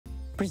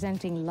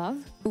presenting Love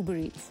Uber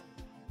Eats,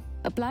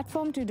 a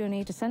platform to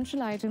donate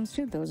essential items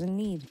to those in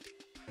need.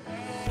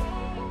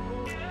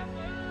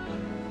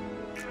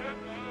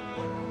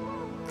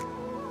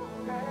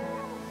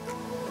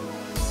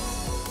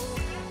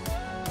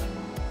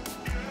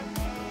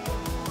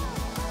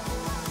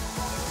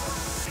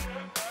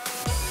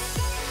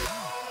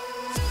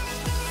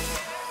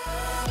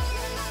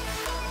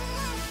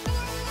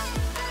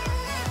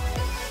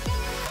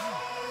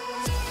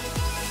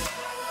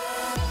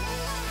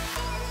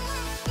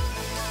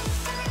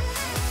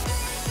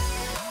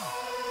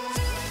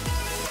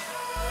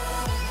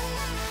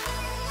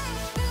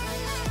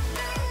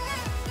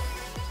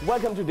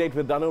 Welcome to Date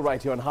with Danu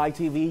right here on Hi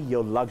TV,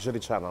 your luxury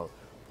channel.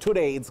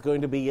 Today it's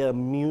going to be a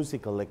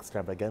musical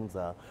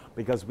extravaganza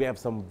because we have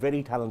some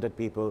very talented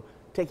people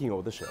taking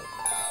over the show.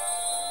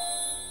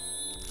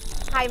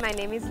 Hi, my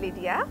name is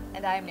Lydia.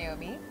 And I'm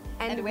Naomi.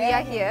 And we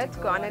are here to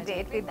go on a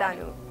date with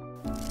Danu.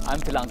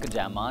 I'm Tilanka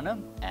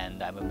Jayamanne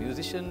and I'm a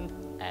musician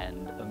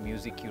and a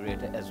music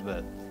curator as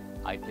well.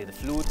 I play the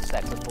flute,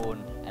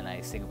 saxophone and I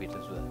sing a bit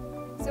as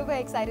well. So we're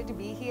excited to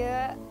be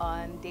here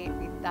on Date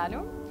with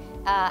Danu.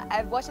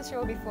 I've watched the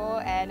show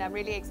before and I'm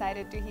really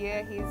excited to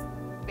hear his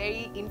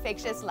very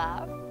infectious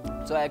laugh.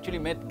 So I actually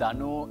met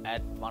Danu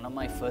at one of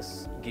my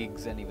first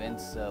gigs and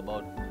events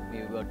about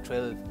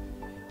 12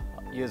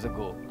 years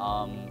ago.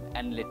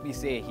 And let me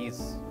say,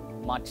 he's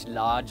much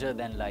larger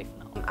than life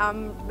now.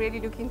 I'm really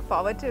looking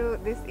forward to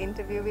this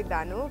interview with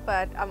Danu,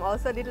 but I'm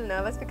also a little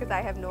nervous because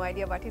I have no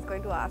idea what he's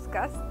going to ask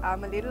us.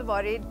 I'm a little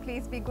worried.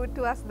 Please be good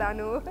to us,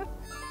 Danu.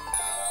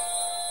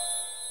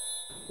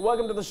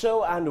 Welcome to the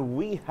show, and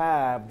we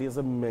have these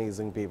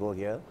amazing people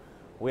here.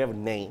 We have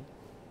Nay.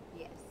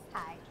 Yes,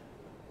 hi.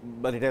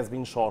 But it has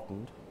been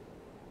shortened.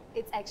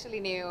 It's actually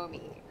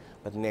Naomi.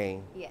 But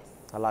Nay. Yes.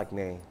 I like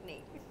Nay.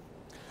 Nay.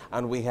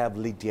 And we have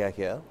Lydia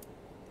here.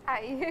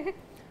 Hi.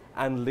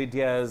 And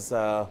Lydia's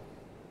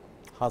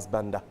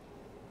husband.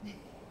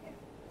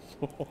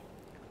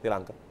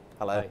 Tilanka.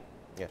 Hello. Hi.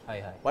 Yeah. Hi,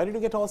 hi. Why did you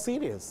get all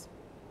serious?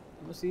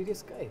 I'm a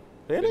serious guy.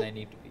 Really? When I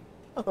need to be.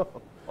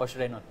 Or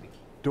should I not be?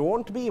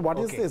 Don't be. What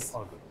is this?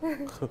 All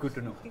good. Good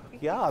to know.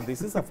 Yeah,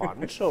 this is a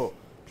fun show.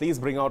 Please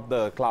bring out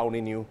the clown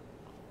in you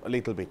a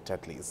little bit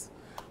at least.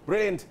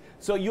 Brilliant.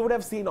 So you would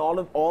have seen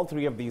all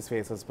three of these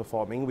faces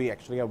performing. We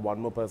actually have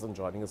one more person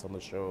joining us on the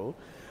show.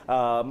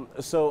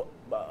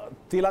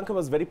 Tilanka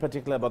was very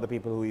particular about the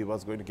people who he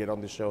was going to get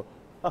on the show.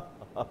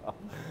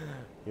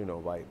 You know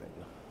why then.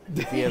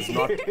 If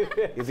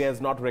he has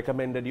not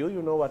recommended you,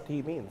 you know what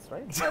he means,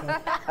 right?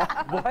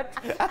 What?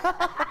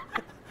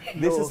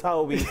 This is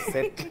how we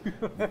set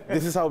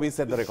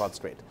the record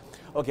straight.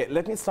 Okay,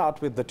 let me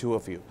start with the two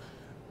of you.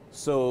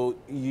 So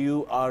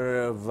you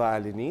are a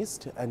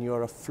violinist and you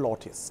are a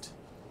flautist.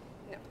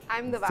 No,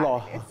 I'm the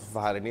violinist.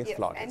 Violinist, yes,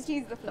 flautist. and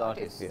he's the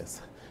flautist.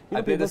 Yes.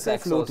 I play the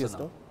sax also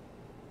now.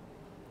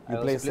 You I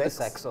play also play the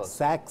sax? sax also.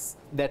 Sax.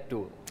 That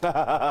too.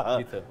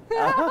 With her.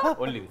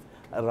 Only with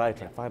her. Right,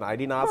 fine. I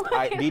didn't ask.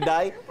 Did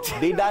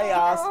I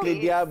ask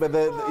Lydia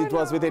whether it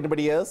was with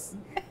anybody else?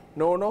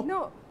 No.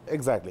 No.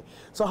 Exactly.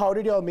 So how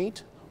did you all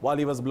meet while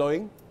he was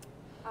blowing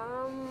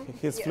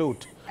his yes.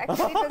 flute?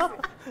 Actually,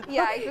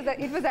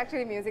 it was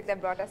actually music that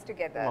brought us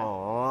together.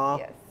 Aww.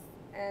 Yes.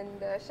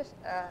 And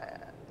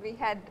we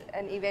had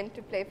an event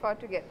to play for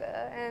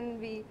together, and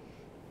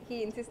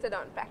he insisted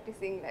on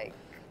practicing like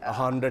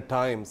 100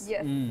 times.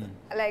 Yes.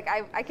 Like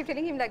I kept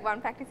telling him like one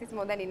practice is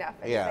more than enough.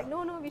 And Yeah. he's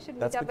like, no, we should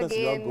meet That's up because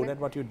again. you are good at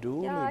what you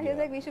do. Yeah, Lydia. he's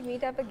like, we should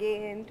meet up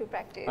again to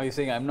practice. Are you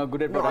saying I'm not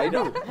good at what I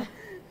do?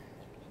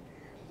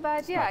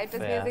 But yeah, it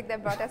was fair. music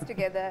that brought us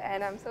together,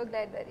 and I'm so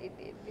glad that it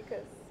did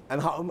because. And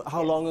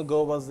how long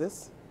ago was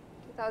this?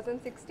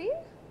 2016.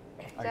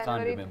 I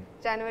can't remember.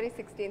 January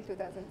 16,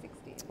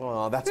 2016.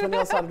 Oh, that's when you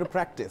all started to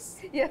practice.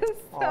 Yes,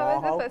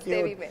 that was the first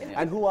day we met.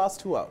 And who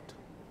asked who out?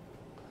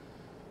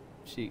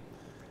 She.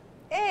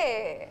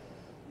 Hey,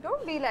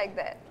 don't be like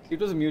that. It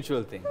was a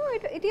mutual thing. No,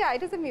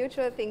 it was a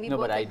mutual thing. We No,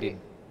 both but I agreed.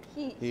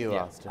 did. You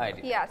Yeah, asked him. I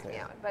did. He asked me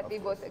out, but we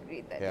both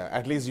agreed that. Yeah,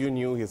 at least you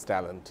knew his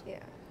talent.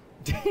 Yeah.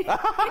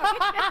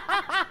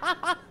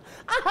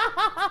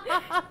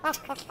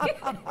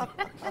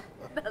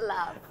 The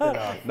laugh.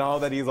 Now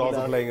that he's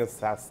also playing a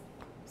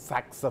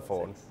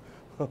saxophone.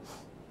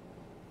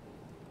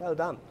 Well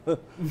done.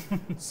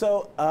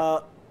 So,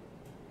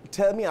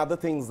 tell me other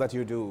things that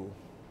you do.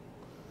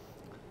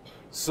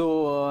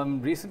 So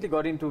recently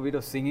got into a bit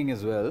of singing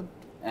as well,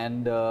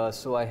 and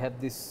so I have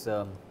this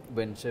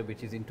venture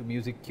which is into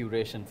music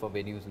curation for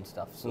venues and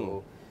stuff.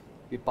 So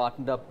we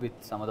partnered up with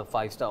some of the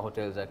 5-star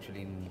hotels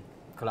actually in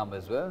Colombo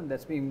as well. And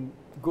that's been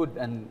good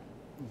and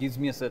gives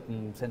me a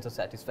certain sense of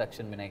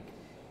satisfaction when I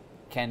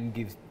can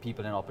give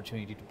people an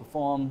opportunity to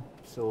perform.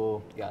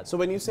 So yeah. So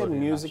when you say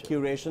music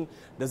curation,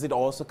 does it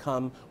also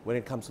come when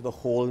it comes to the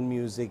whole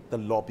music, the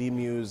lobby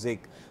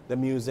music, the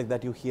music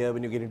that you hear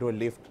when you get into a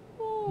lift?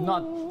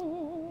 Not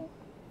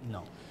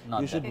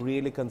You should that.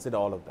 really consider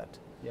all of that.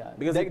 Yeah,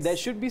 because there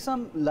should be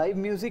some live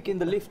music in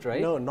the lift,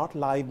 right? No, not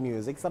live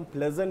music, some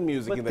pleasant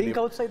music But in the lift. think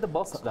outside the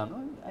box,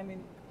 Danu. I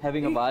mean,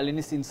 having a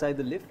violinist inside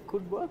the lift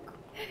could work.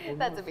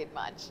 That's a bit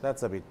much.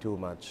 That's a bit too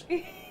much.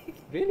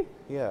 Really?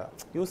 Yeah.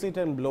 You sit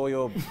and blow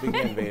your big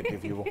man weight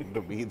if you want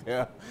to be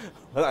there.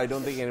 But I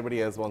don't think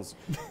anybody else wants.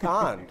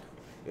 Can't.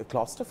 You're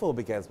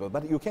claustrophobic as well.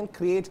 But you can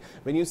create,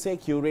 when you say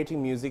curating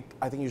music,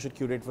 I think you should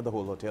curate for the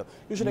whole hotel.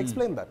 You should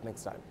explain that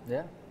next time.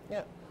 Yeah.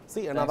 Yeah.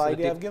 See, another for the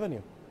idea tip. I've given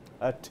you.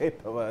 A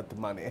tip worth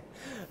money.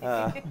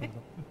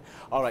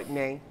 All right,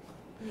 Nay.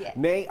 Yeah.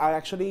 Nay, I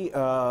actually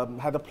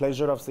had the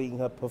pleasure of seeing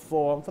her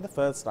perform for the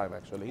first time,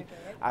 actually,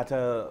 at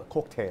a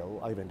cocktail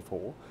I went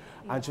for.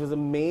 And she was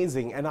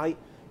amazing. And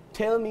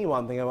tell me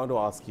one thing I want to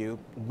ask you.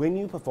 When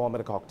you perform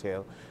at a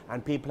cocktail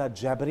and people are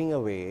jabbering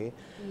away,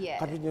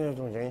 Yeah.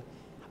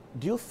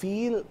 do you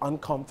feel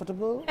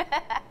uncomfortable?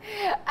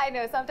 I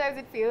know, sometimes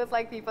it feels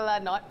like people are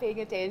not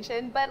paying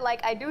attention, but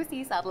like I do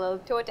see subtle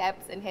toe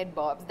taps and head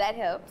bobs. That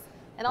helps.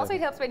 And also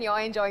it helps when you're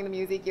enjoying the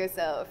music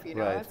yourself, you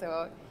know, Right.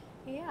 so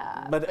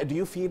yeah. But do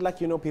you feel like,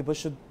 people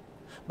should,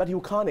 but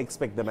you can't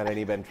expect them at an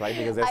event, right?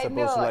 Because they're I supposed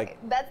know, to like,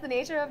 that's the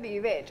nature of the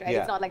event, right? Yeah.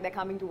 It's not like they're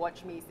coming to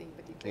watch me sing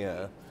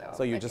particularly. yeah.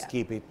 So you but just yeah.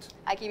 keep it.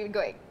 I keep it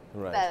going.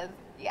 Right.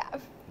 Yeah.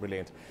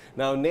 Brilliant.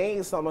 Now, Nay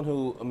is someone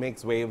who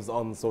makes waves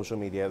on social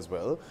media as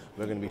well.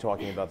 We're going to be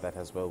talking about that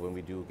as well when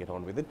we do get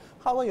on with it.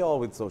 How are you all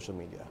with social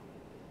media?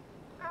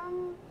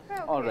 We're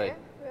okay. All right.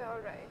 We're all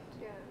right.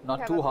 Yeah. We Not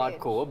have too a page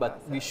hardcore, for but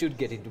we ourselves. should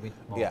get into it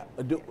more. Yeah.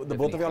 Do the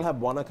both of y'all Definitely. have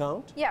one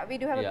account? Yeah, we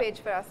do have Yeah. a page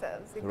for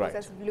ourselves. It Right.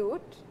 goes as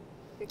flute.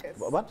 Because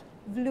What?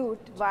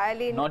 Flute,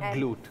 violin, Not and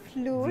glute.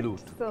 flute.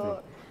 Flute.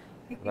 So,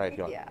 Right,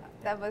 y'all. yeah,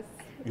 that was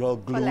You all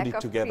for glued lack it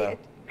of together.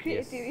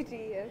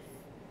 creativity, yes.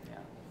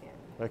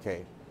 Yeah.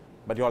 Okay.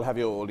 But you all have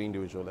your own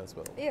individual as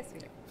well. Yes, we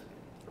do.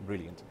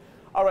 Brilliant.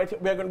 All right,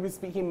 we're going to be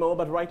speaking more,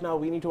 but right now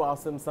we need to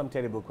ask them some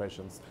terrible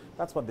questions.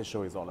 That's what this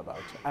show is all about.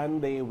 And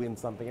they win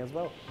something as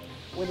well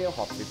with your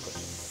hot seat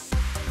questions.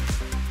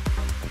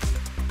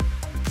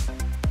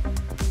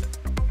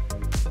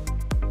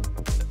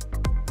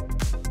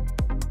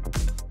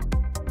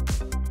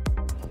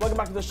 Welcome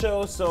back to the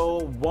show. So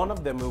one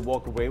of them will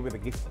walk away with a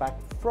gift pack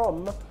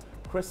from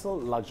Crystal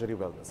Luxury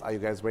Wellness. Are you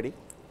guys ready?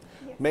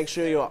 Yes. Make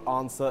sure your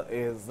answer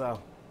is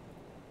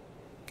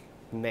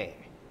nay.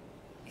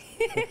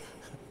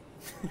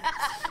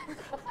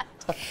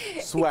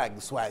 Swag.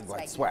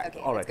 Okay,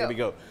 All right, let's here go. we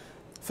go.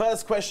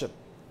 First question.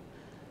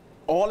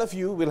 All of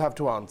you will have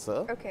to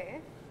answer. Okay.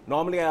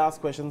 Normally, I ask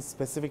questions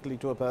specifically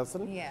to a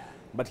person. Yeah.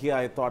 But here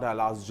I thought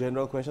I'll ask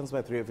general questions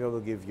where three of you will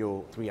give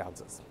you three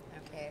answers.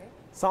 Okay.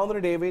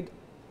 Soundra David,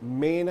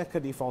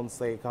 Menaka Di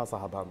Fonseca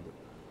Sahabandu.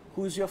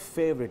 Who is your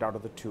favorite out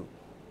of the two?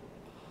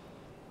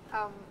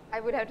 I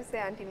would have to say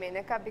Auntie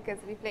Menaka because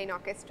we play in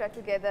orchestra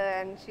together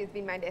and she's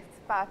been my desk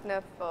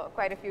partner for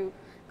quite a few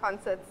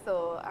concerts.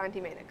 So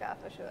Auntie Menaka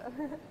for sure.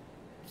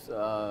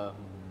 So,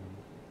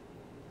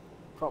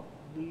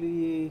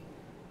 probably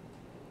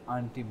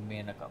Auntie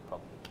Menaka,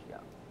 probably. Yeah.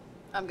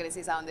 I'm going to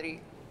say Soundari.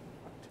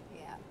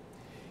 Yeah.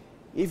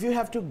 If you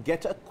have to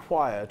get a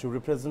choir to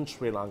represent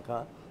Sri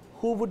Lanka,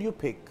 who would you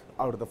pick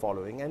out of the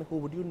following and who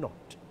would you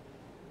not?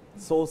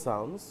 Soul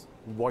Sounds,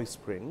 Voice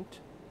Print,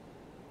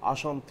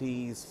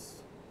 Ashanti's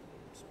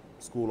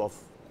School of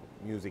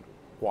Music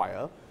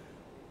Choir,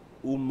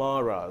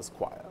 Umara's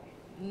Choir.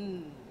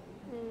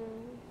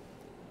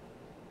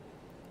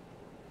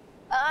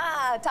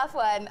 Ah, tough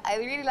one. I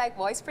really like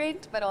Voice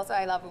Print, but also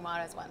I love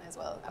Umara's one as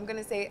well. I'm going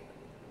to say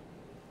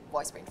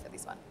Voice Print for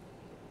this one.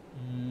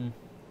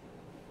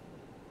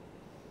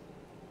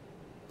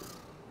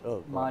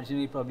 Oh, God.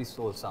 Marginally, probably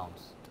Soul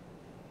Sounds.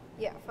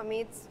 Yeah, for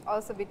me it's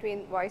also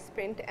between Voice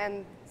Print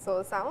and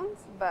Soul Sounds,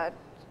 but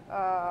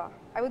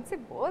I would say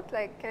both.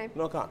 Like, can I?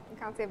 No, can't. I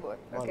can't say both.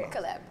 Why Okay. not?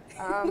 Collab.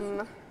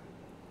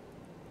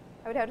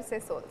 I would have to say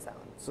Soul Sounds.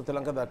 So,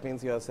 Tilanka, that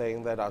means you are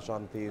saying that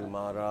Ashanti,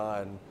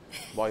 Umara, and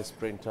Voice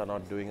Print are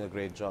not doing a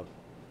great job.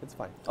 It's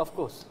fine. Of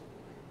course.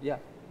 Yeah.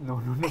 No.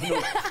 No,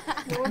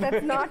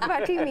 that's not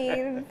what he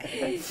means.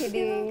 He's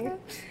kidding.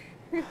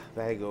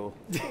 There you go.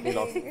 We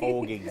lost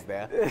 4 gigs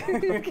there.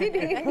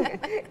 Kidding,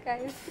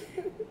 guys.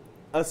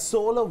 A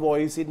solo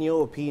voice, in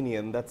your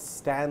opinion, that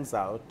stands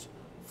out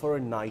for a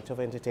night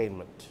of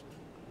entertainment.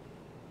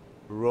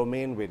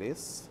 Romain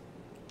Willis,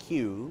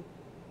 Q,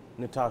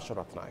 Natasha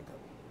Ratnayakar.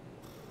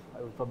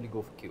 I would probably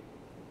go for Q.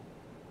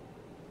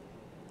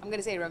 I'm going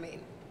to say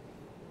Romain.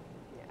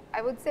 Yeah,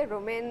 I would say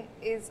Romain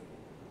is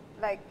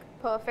like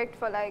perfect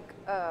for like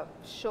a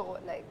show,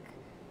 like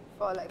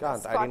for like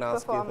Can't, a I spot didn't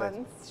ask you that.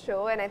 performance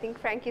show, and I think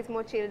Frankie's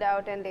more chilled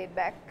out and laid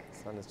back.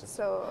 Sun is just.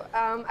 So I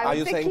Are would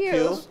you say saying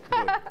Q.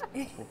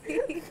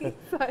 Q?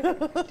 Sorry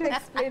to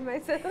explain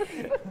myself.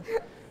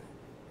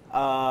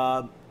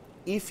 Good.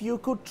 If you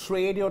could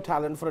trade your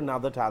talent for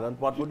another talent,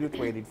 what would you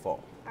trade it for?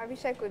 I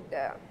wish I could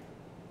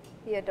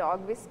be a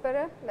dog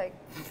whisperer, like.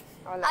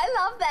 Or like I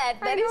love that.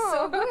 I That is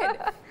so know. good.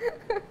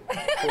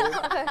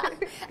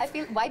 I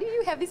feel, why do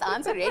you have this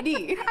answer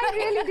ready? I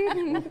really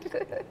didn't.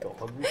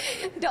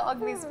 Dog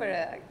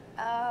whisperer.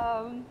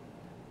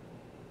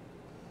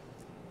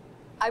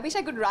 I wish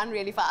I could run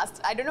really fast.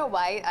 I don't know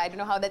why. I don't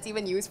know how that's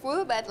even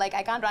useful, but like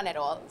I can't run at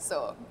all.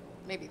 So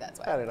maybe that's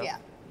why. Fair enough. Yeah.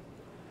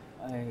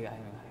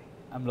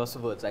 I'm lost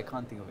of words. I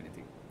can't think of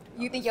anything.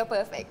 You think you're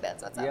perfect,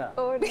 that's what's Yeah. up.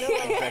 Oh no.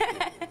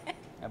 Exactly.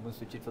 I'm going to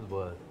switch it for the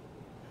world.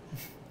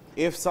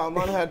 If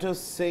someone had to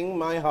sing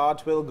My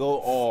Heart Will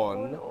Go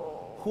On,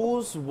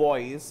 whose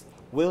voice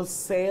will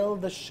sail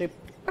the ship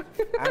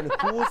and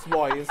whose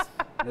voice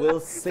will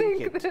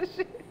sink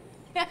it?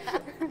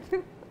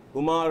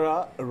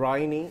 Umara,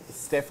 Raini,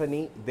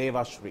 Stephanie,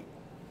 Devashri.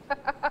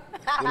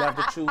 You'll have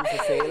to choose a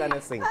sail and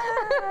a sink.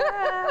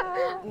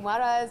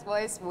 Umara's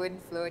voice would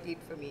float it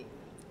for me.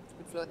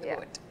 Would float the Yeah.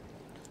 boat.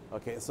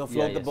 Okay, so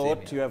float the same boat.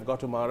 here. You have got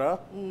Umara.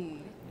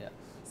 Yeah.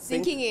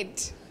 Sinking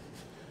it.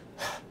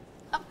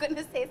 I'm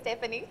gonna say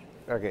Stephanie.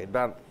 Okay,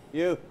 done.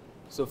 You.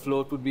 So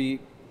float would be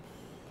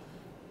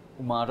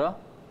Umara.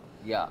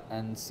 Yeah,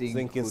 and sink,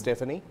 Sink is would-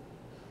 Stephanie.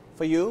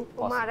 For you?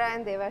 Umara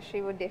and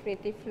Devashri would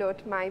definitely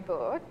float my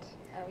boat.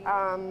 Oh,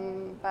 yeah.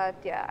 But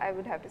yeah, I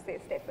would have to say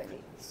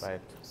Stephanie.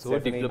 Right. So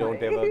Stephanie, don't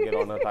diplomatic. ever get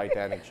on a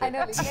Titanic ship. I know,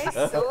 Lydia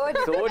is so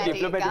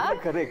diplomatic. huh?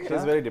 correct.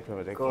 She's very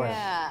diplomatic.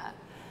 Yeah.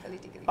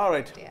 Politically All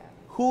right. correct, yeah.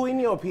 Who, in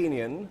your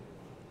opinion,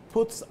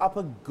 puts up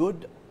a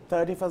good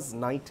 31st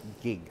night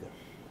gig?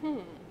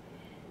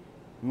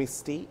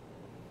 Misty,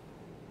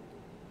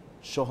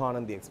 Shohan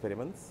and the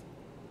Experiments,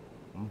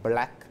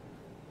 Black,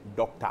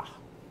 Doctor.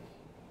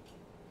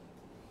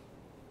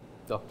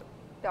 Doctor.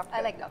 Doctor.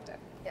 I like Doctor.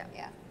 Yeah.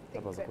 Yeah.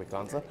 That was a quick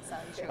answer.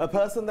 Sorry, sure. A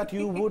person that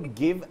you would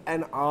give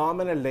an arm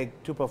and a leg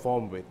to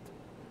perform with.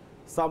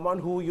 Someone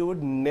who you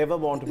would never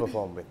want to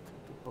perform with.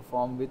 To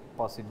perform with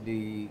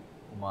possibly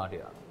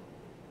Umaria.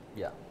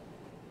 Yeah.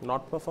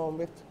 Not perform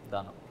with?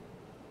 Danu.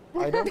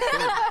 I don't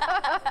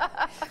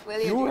think.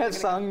 William, You you're have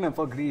gonna- sung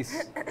for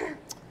Greece.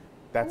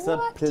 That's a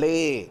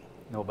play.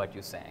 No, but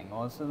you sang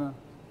also, no?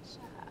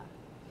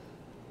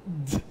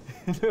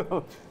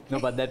 No. No,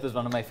 but that was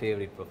one of my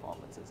favorite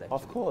performances, actually.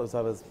 Of course,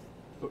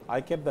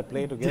 I kept the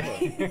play together.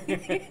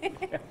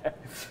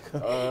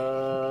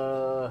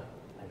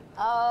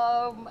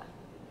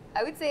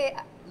 I would say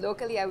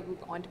locally I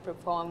would want to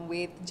perform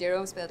with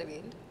Jerome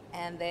Spelterwind,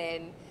 and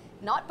then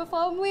not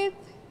perform with,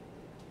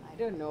 I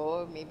don't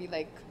know, maybe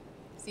like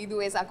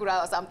Sidue Sakura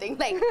or something.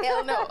 Like,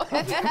 hell no.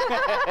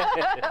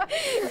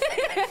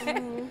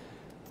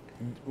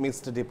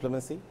 Mr.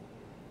 Diplomacy.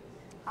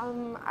 I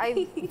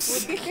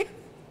would.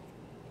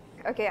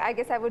 Okay, I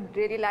guess I would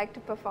really like to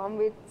perform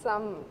with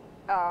some,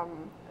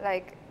 someone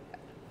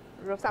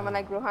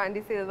like Rohan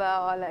De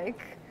Silva or like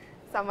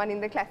someone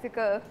in the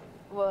classical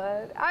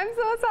world. I'm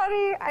so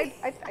sorry. I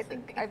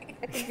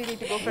think we need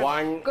to go for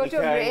go to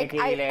a break.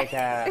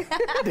 later.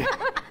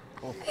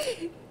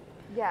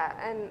 Yeah,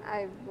 and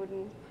I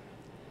wouldn't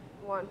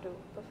want to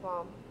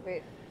perform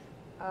with.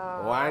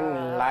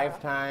 One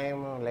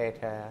lifetime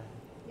later.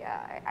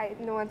 Yeah,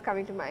 no one's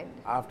coming to mind.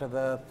 After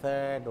the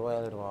Third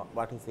World War.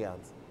 What is the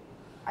answer?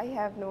 I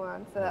have no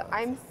answer.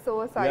 I'm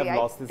so sorry. You have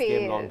lost I this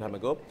game long failed. time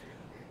ago.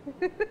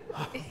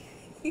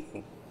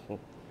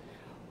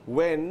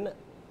 When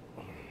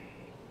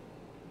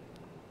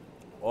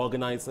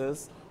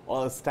organizers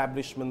or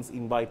establishments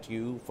invite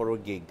you for a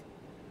gig,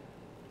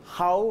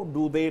 how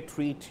do they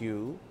treat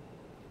you,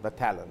 the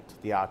talent,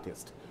 the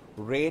artist?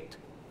 Rate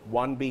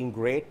 1 being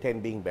great, 10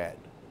 being bad.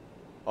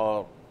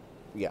 Or,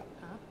 yeah.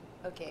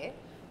 Okay.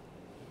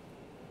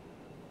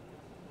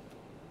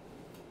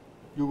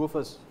 You go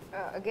first.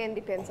 Again,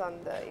 depends on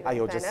the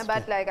you're event planner, just-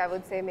 but like I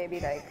would say maybe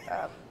like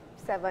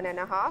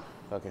 7.5.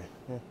 Okay.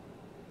 Yeah.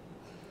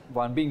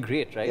 One being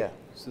great, right? Yeah.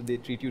 So they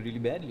treat you really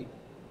badly.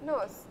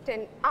 No,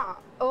 10.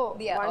 Oh,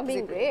 Yeah, one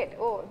being opposite. great.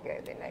 Oh,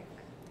 okay, then like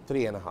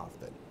 3.5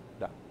 then.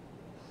 Done.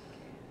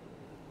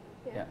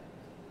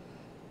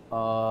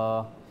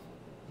 Yeah.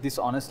 This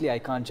honestly I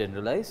can't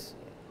generalize,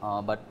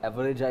 but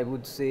average I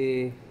would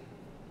say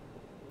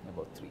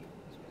about 3.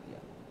 Yeah.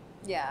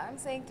 Yeah, I'm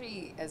saying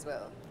 3 as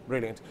well.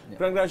 Brilliant. Yeah.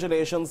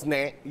 Congratulations,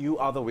 Ne. You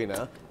are the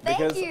winner. Thank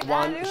because you,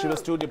 one, Danu. she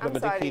was too I'm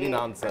diplomatic, sorry. he didn't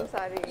answer. I'm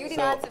sorry. You didn't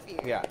answer for you.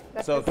 Yeah.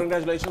 That's So just-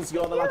 congratulations,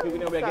 you're the lucky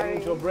winner. We're getting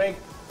into a Sorry. break.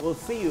 We'll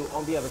see you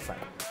on the other side.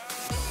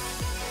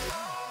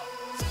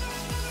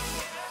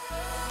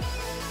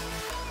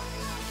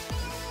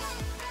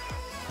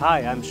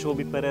 Hi, I'm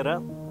Shobi Perera.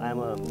 I'm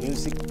a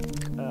music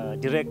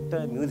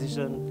director,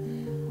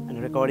 musician,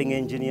 and recording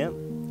engineer.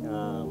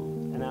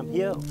 And I'm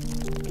here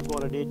to go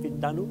on a date with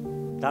Danu.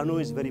 Danu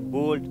is very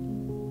bold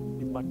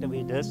with whatever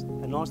he does,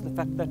 and also the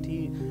fact that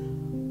he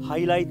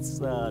highlights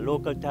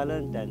local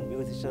talent and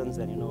musicians,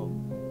 and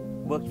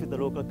works with the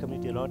local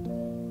community a lot.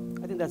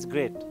 I think that's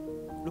great.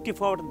 Looking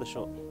forward to the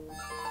show.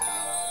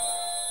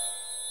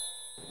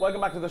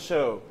 Welcome back to the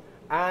show.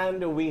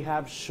 And we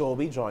have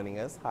Shobi joining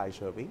us. Hi,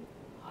 Shobi.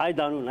 Hi,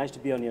 Danu. Nice to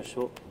be on your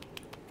show.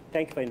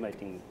 Thank you for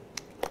inviting me.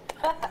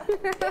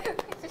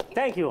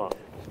 Thank you all.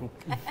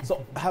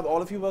 So, have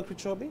all of you worked with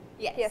Shobi?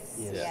 Yes. Yes.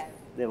 Yes.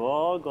 They've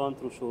all gone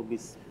through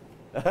showbiz.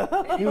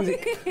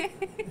 Music.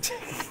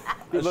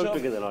 We work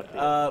together a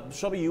lot.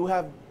 Shobi, you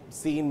have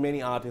seen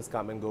many artists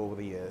come and go over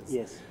the years.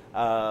 Yes.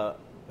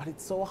 But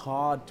it's so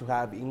hard to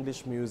have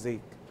English music,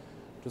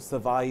 to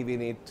survive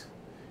in it.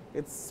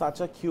 It's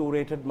such a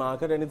curated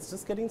market and it's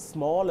just getting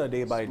smaller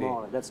day by day.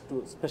 Small, that's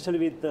true. Especially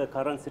with the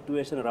current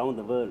situation around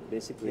the world,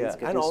 basically. Yeah, It's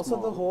getting and also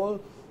small. the whole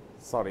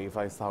sorry if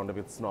I sound a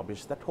bit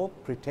snobbish, that whole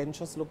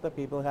pretentious look that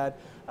people had,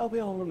 oh, we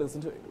all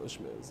listen to English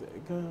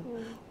music.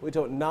 We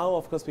don't. Now,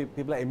 of course,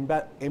 people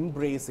are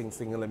embracing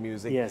Sinhala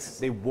music. Yes.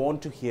 They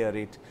want to hear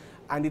it,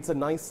 and it's a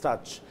nice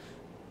touch.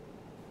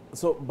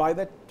 So by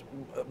that,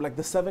 like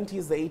the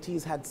 70s, the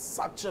 80s had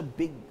such a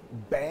big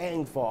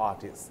bang for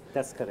artists.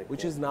 That's correct.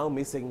 Which is now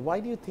missing. Why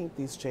do you think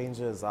these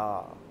changes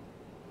are?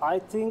 I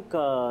think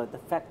the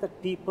fact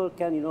that people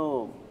can, you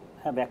know,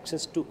 have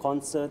access to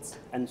concerts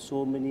and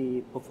so many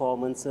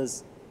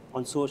performances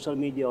on social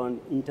media, on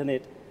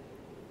internet,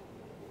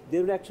 they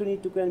would actually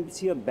need to go and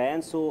see a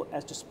band so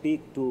as to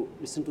speak to,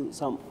 listen to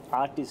some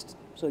artists.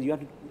 So you have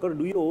to, got to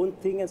do your own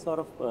thing and sort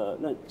of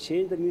you know,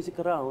 change the music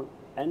around,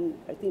 and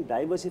I think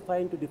diversify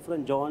into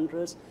different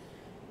genres.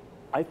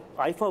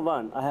 I for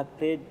one, I have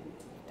played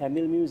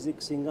Tamil music,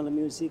 Sinhala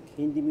music,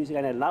 Hindi music,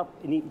 and I love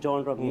any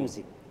genre of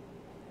music.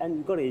 And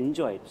you've got to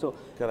enjoy it. So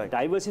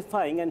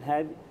diversifying and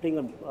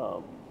having a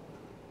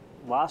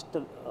vast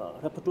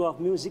repertoire of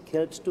music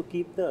helps to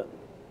keep the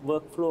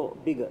workflow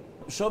bigger.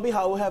 Shobi,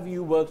 how have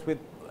you worked with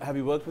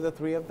the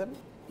three of them?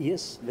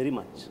 Yes, very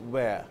much.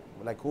 Where?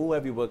 Like, who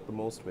have you worked the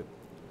most with?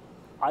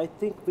 I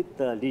think with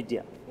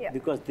Lydia,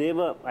 because they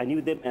were, I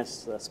knew them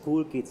as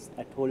school kids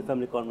at Holy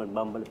Family Convent,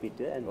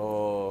 Bambalapita, and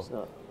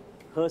so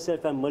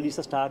herself and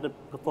Melissa started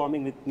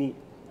performing with me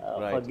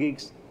for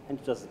gigs, and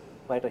it was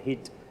quite a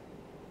hit.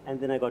 And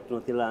then I got to know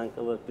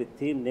Tilanka, worked with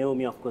him.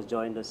 Naomi, of course,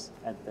 joined us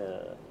at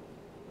the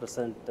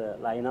present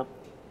lineup,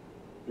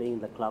 playing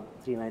in the club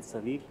 3 nights a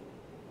week.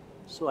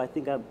 So I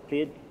think I've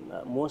played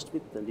most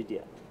with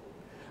Lydia.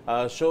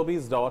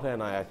 Shobi's daughter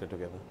and I acted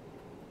together.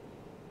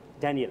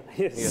 Daniel,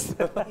 yes.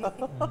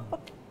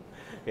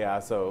 Yeah,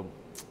 so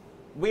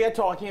we are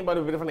talking about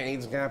a bit of an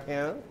age gap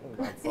here.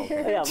 That's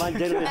okay. Yeah, one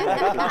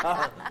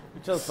generation.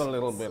 Just a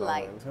little bit.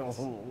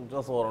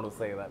 Just wanted to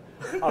say that.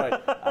 All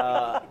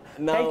right.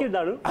 Now, thank you,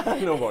 Danu.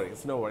 No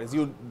worries, no worries.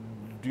 You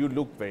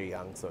look very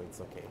young, so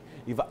it's okay.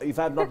 If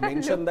I had not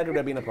mentioned that, it would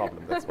have been a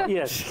problem. That's why.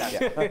 Yes.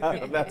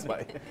 Yeah, that's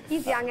why.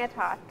 He's young at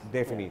heart.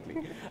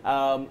 Definitely.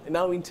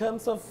 Now, in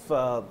terms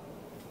of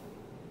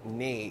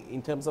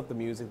in terms of the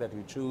music that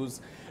you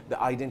choose,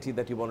 the identity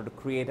that you wanted to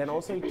create, and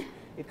also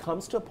it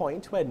comes to a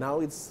point where now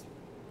it's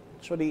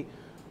actually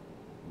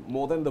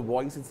more than the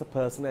voice, it's the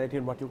personality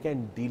and what you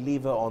can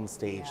deliver on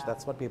stage. Yeah.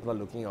 That's what people are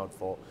looking out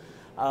for.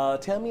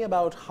 Tell me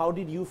about, how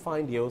did you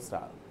find your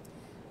style?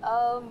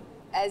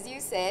 As you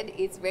said,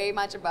 it's very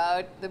much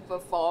about the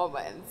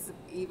performance,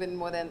 even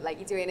more than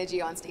like it's your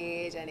energy on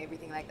stage and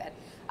everything like that.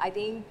 I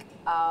think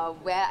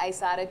where I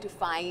started to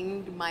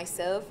find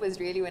myself was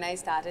really when I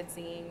started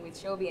singing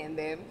with Shobi and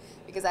them,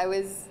 because I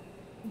was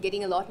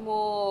getting a lot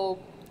more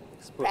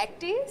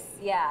practice.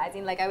 Yeah, I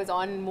think like I was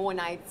on more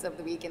nights of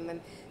the week, and then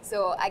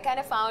so I kind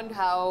of found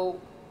how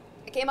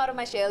I came out of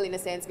my shell in a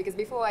sense, because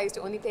before I used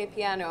to only play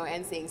piano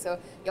and sing. So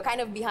you're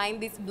kind of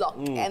behind this block,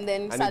 and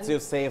then it's your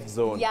safe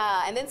zone.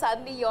 Yeah, and then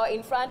suddenly you're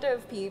in front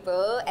of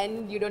people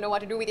and you don't know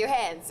what to do with your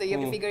hands, so you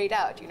have to figure it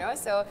out, you know.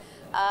 So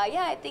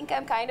yeah, I think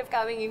I'm kind of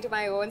coming into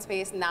my own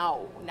space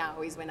now.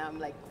 Now is when I'm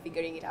like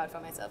figuring it out for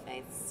myself, and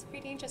it's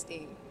pretty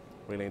interesting.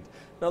 Brilliant.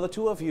 Now the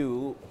two of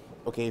you,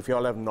 okay, if you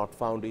all have not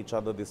found each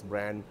other, this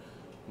brand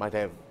might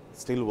have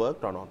still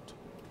worked or not?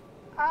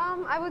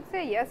 I would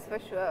say yes, for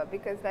sure,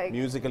 because like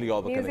musically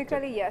all the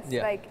musically yes,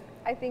 like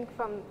I think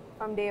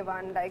from day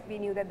one, like we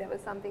knew that there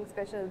was something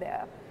special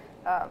there.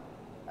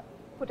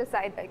 Put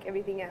aside like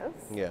everything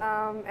else,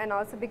 and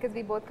also because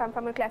we both come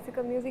from a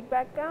classical music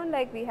background,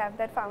 like we have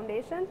that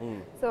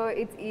foundation, so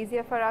it's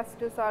easier for us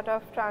to sort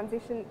of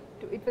transition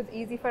to, it was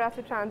easy for us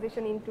to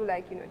transition into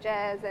like, you know,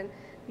 jazz and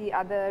the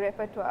other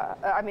repertoire,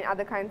 I mean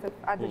other kinds of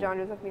other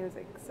genres of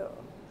music. So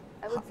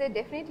I would say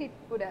definitely it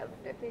would have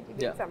definitely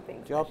been something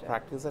special. Do you all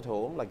practice at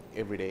home, like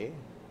every day?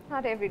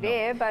 Not every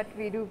day, but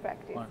we do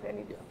practice. And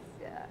it's,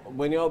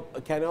 When you're,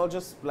 can you all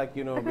just like,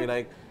 you know, be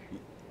like,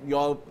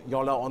 y'all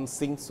are on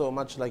sync so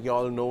much, like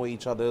y'all know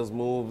each other's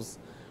moves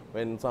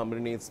when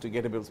somebody needs to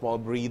get a bit small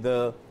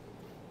breather?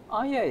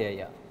 Oh,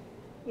 yeah.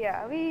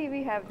 Yeah,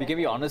 we have. We can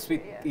be honest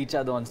with each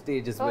other on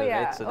stage as well,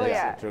 right? So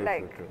that's true.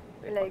 Like,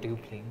 what are you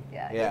playing?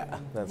 Yeah,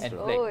 that's and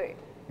true. like,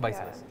 vice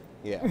versa.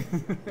 Yeah,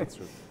 that's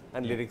true.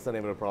 And lyrics are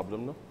never a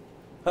problem, no?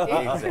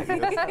 Exactly.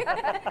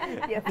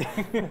 Yes.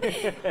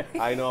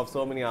 I know of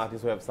so many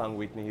artists who have sung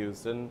Whitney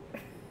Houston.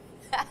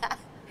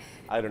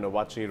 I don't know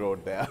what she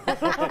wrote there.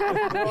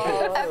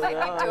 I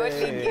might be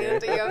totally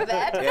guilty of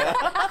that.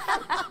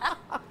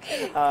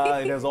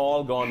 It has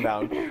all gone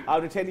down. I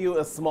have to tell you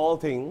a small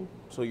thing,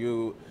 so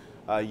you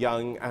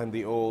young and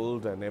the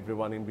old and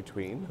everyone in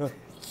between.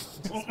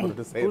 Just wanted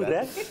to say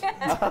that.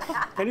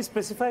 Can you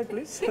specify,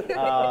 please?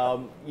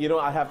 You know,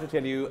 I have to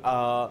tell you,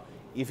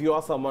 if you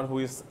are someone who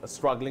is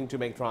struggling to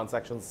make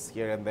transactions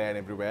here and there and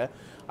everywhere,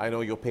 I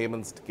know your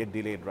payments get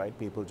delayed, right?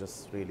 People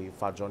just really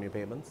fudge on your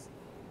payments.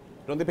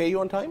 Don't they pay you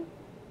on time?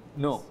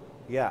 No.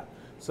 Yeah.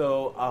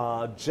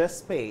 So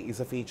Just Pay is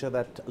a feature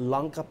that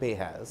Lanka Pay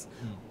has,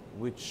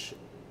 which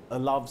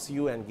allows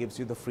you and gives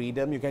you the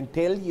freedom. You can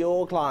tell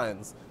your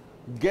clients,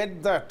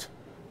 get that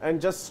and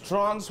just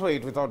transfer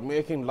it without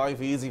making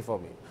life easy for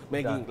me.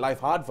 making life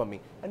hard for me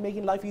and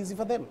making life easy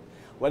for them.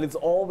 Well, it's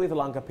all with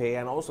Tilanka Pay,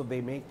 and also they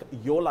make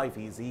your life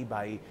easy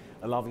by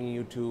allowing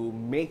you to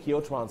make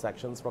your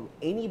transactions from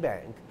any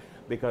bank,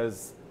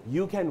 because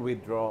you can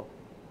withdraw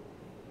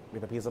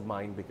with a peace of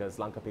mind, because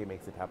Tilanka Pay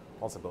makes it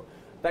possible.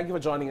 Thank you for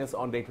joining us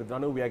on Date with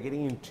Danu. We are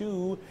getting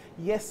into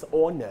yes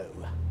or no.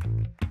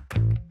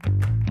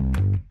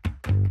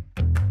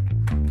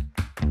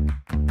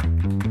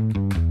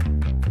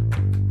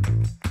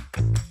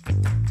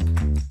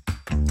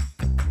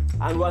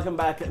 And welcome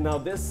back. Now,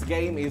 this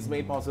game is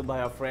made possible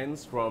by our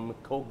friends from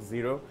Coke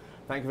Zero.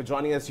 Thank you for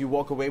joining us. You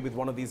walk away with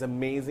one of these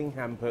amazing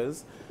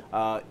hampers.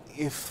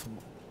 If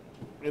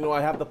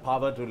I have the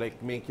power to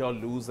like make you all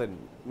lose and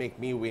make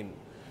me win.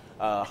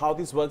 How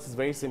this works is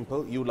very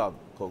simple. You love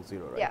Coke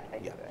Zero, right? Yeah, I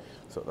do.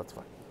 So that's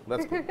fine.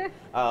 That's good.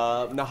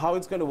 Now, how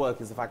it's going to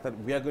work is the fact that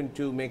we are going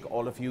to make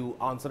all of you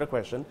answer a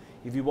question.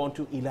 If you want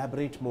to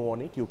elaborate more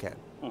on it, you can,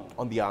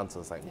 on the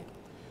answer side. Yeah.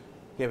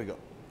 Here we go.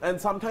 And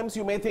sometimes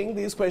you may think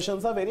these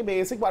questions are very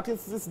basic. What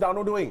is this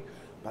Danu doing?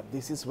 But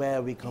this is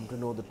where we come to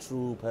know the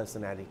true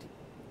personality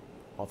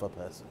of a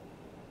person.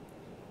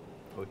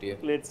 Oh dear.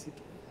 Let's see.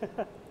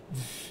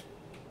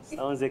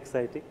 Sounds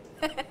exciting.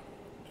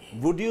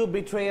 Would you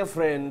betray a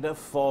friend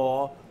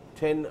for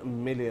 $10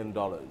 million?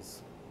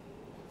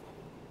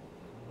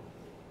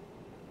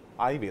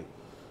 I will.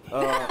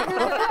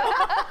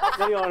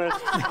 Very honest.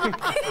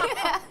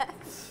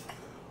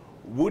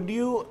 Would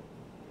you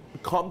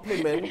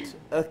compliment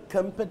a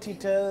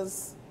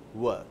competitor's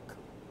work?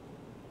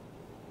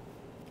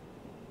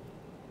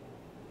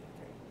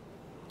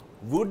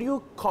 Would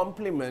you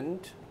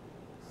compliment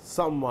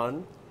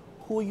someone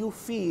who you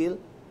feel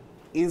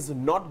is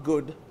not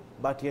good,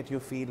 but yet you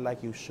feel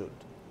like you should?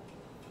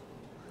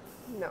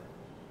 No.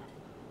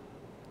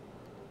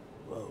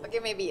 Whoa. Okay,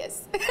 maybe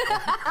yes.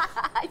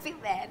 I feel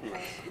bad.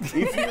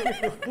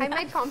 I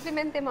might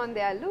compliment them on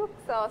their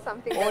looks or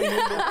something. Oh, you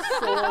look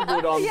so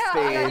good on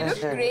stage.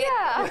 Great.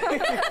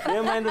 Yeah.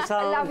 Never mind the I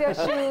sound. love your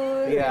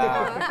shoes.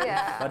 Yeah.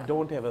 Yeah. But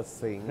don't ever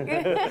sing.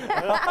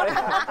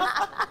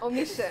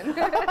 Omission.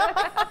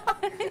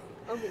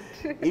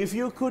 If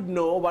you could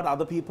know what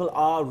other people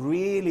are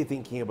really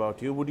thinking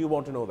about you, would you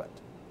want to know that?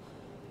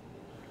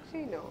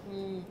 Actually, no.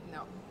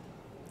 No.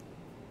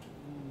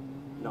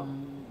 No.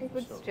 It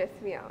would stress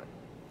me out.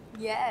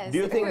 Yes. Do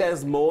you it think would.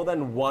 there's more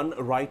than one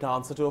right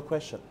answer to a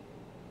question?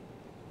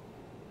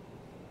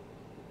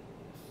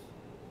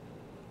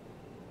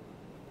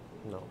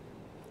 No.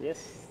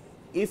 Yes.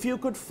 If you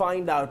could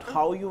find out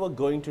how you were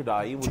going to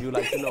die, would you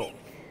like to know?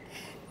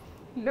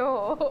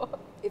 No.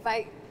 If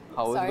I.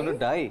 How is Sorry? going to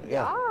die?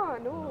 Yeah. Ah,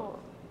 no.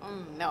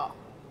 No.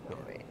 No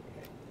way.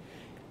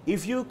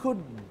 If you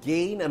could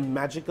gain a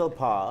magical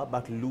power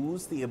but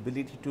lose the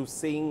ability to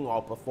sing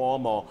or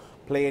perform or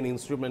play an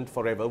instrument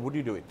forever, would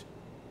you do it?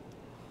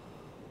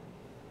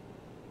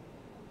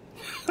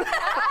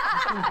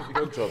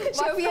 Good job.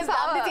 Shobi has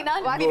done this in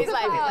our What's his the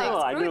life. power? No,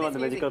 I Screw don't want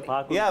this the medical music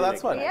part. Yeah,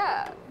 that's what.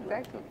 Yeah,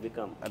 exactly.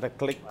 Become. At a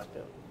click,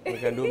 Whatever. you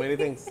can do many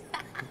things.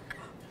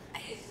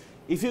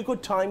 If you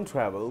could time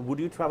travel, would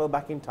you travel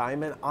back in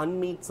time and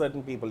unmeet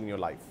certain people in your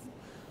life?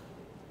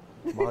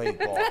 My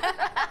God.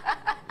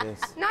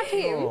 Yes. Not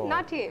him, Oh.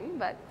 not him,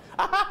 but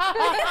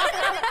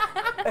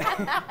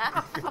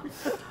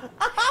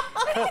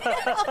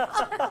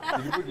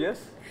Did you put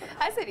yes?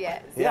 I said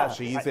yes. Yeah,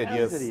 she said I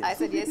yes. said yes. I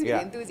said yes with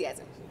Yeah.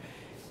 enthusiasm.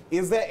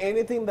 Is there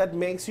anything that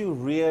makes you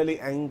really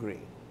angry?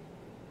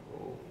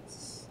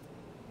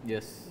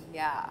 Yes.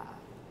 Yeah.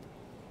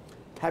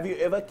 Have you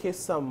ever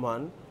kissed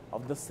someone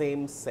of the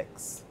same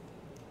sex?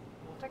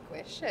 What a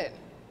question.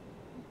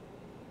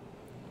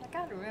 I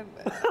can't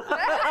remember.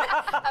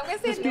 I'm going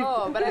to say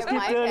no, but I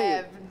might turning.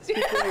 have.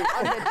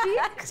 on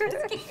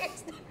the cheek.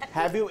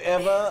 Have you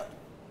ever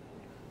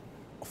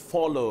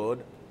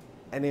followed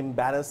an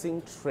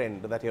embarrassing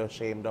trend that you're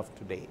ashamed of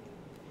today?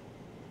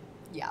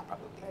 Yeah,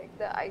 probably. Like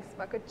the ice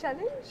bucket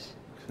challenge?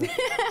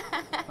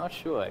 Not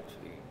sure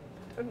actually.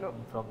 No.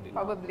 Probably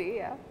not. Probably,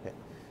 yeah. Yeah,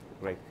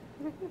 great.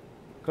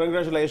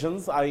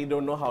 Congratulations. I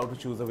don't know how to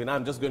choose a winner.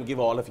 I'm just going to give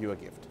all of you a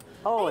gift.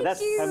 Oh, that's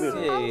you. fabulous.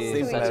 Yay,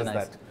 Simple such as a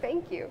nice. that.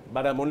 Thank you.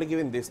 But I'm only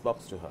giving this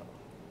box to her.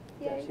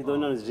 Yay. She don't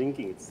know is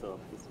drinking it, so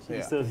she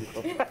Yeah. serves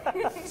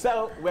it.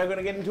 So we're going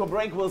to get into a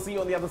break. We'll see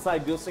you on the other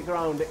side. Do stick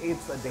around.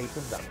 It's a date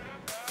with Danu.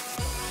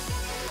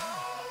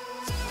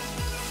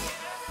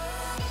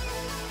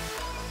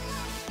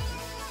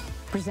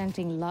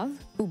 Presenting Love,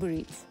 Uber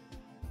Eats,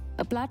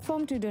 a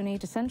platform to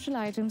donate essential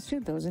items to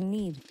those in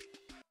need.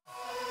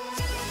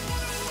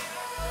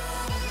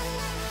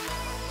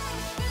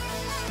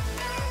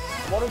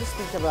 I wanted to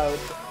speak about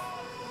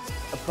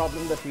a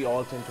problem that we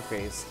all tend to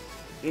face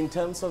in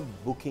terms of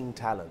booking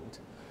talent.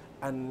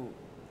 And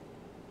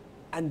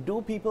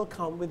do people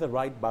come with the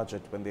right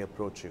budget when they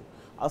approach you?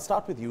 I'll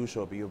start with you,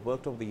 Shobi. You've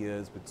worked over the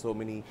years with so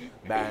many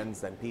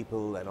bands and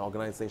people and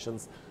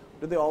organizations.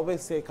 Do they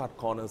always say cut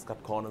corners,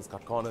 cut corners,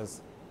 cut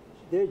corners?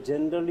 They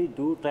generally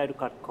do try to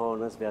cut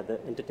corners where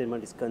the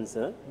entertainment is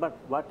concerned. But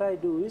what I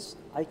do is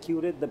I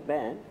curate the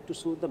band to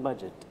suit the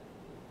budget.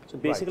 So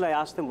basically, I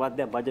ask them what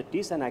their budget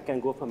is, and I can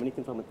go from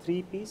anything from a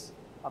 3-piece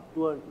up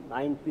to a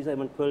 9-piece or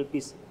even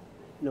 12-piece,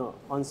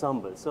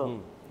 ensemble. So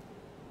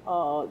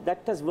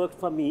that has worked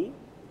for me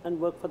and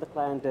worked for the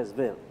client as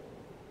well.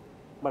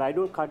 But I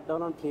don't cut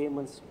down on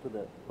payments to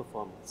the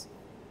performance.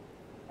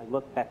 I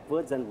work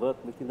backwards and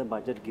work within the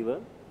budget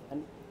given,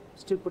 and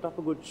still put up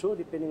a good show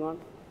depending on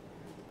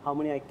how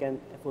many I can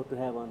afford to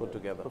have on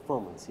the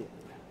performance. Yeah.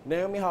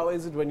 Naomi, how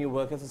is it when you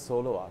work as a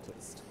solo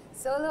artist?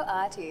 Solo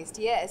artist,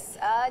 yes.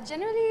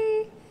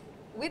 Generally,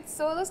 with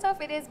solo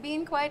stuff, it has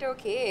been quite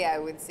okay, I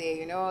would say.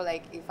 You know,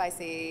 like if I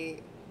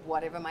say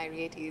whatever my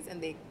rate is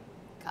and they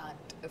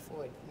can't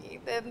afford me,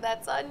 then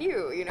that's on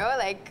you, you know,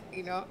 like,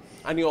 you know.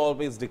 And you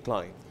always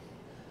decline?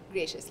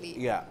 Graciously.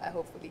 Yeah.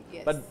 Hopefully,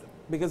 yes. But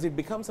because it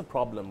becomes a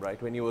problem, right?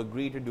 When you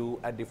agree to do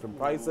at different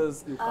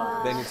prices,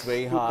 then it's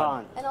very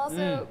hard. And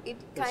also, it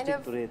kind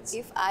of,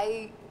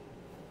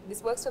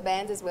 this works for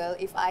bands as well.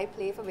 If I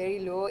play for very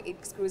low,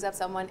 it screws up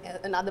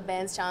another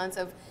band's chance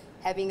of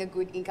having a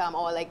good income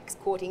or like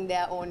quoting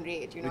their own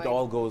rate, you know. It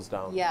all goes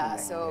down. Yeah,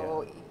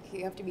 so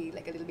you have to be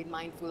like a little bit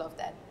mindful of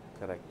that.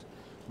 Correct.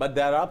 But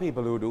there are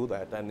people who do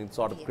that, and it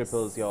sort of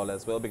cripples you all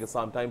as well, because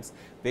sometimes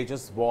they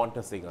just want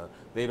a singer.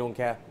 They don't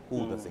care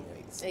who the singer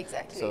is.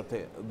 Exactly. So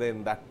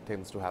then that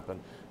tends to happen.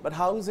 But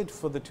how is it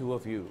for the two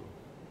of you?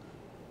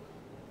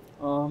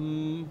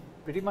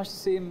 Pretty much the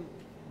same.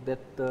 That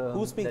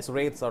who speaks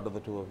rates out of the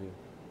two of you?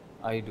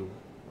 I do.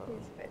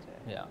 He's better.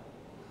 Yeah.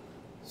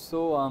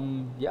 So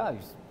yeah, I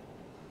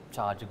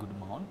charge a good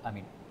amount. I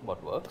mean,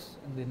 what works,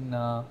 and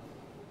then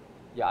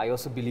yeah, I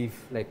also believe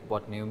like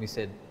what Naomi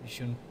said. You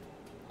shouldn't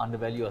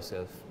undervalue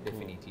yourself,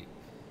 definitely.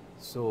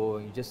 So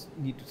you just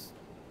need to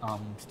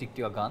stick to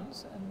your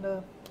guns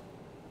and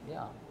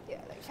yeah. Yeah,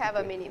 like have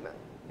a minimum.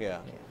 Yeah.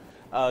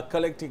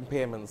 Collecting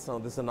payments. Now,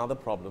 this is another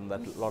problem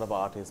that a lot of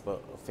artists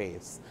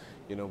face.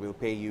 You know, we'll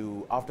pay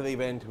you after the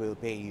event, we'll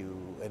pay you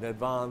in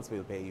advance,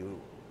 we'll pay you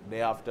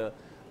day after.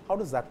 How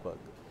does that work?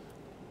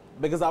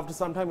 Because after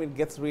some time, it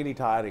gets really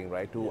tiring,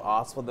 right? To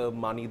ask for the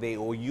money they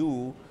owe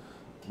you,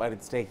 but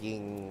it's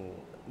taking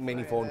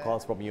many phone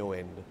calls from your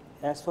end.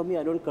 As for me,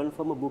 I don't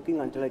confirm a booking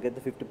until I get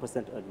the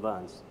 50%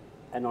 advance.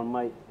 And on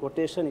my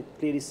quotation, it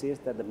clearly says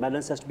that the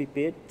balance has to be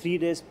paid 3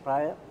 days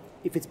prior,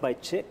 if it's by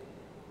check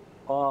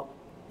or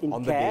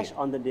in cash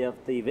on the day of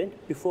the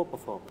event before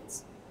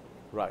performance.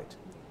 Right.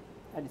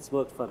 And it's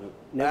worked for me.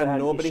 Never and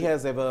nobody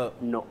has ever...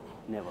 No,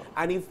 never.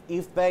 And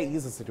if there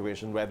is a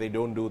situation where they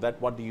don't do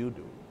that, what do you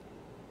do?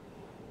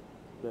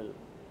 Well,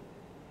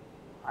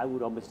 I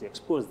would obviously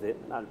expose them,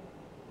 and I'll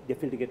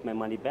definitely get my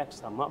money back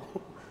somehow.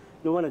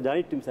 No one has done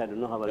it to me, so I don't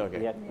know how I'll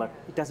react, but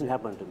it doesn't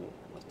happen to me,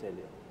 I must tell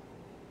you.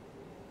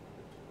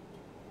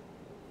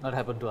 Not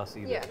happened to us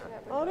either. Yeah,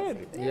 not happened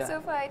to us either. Yeah,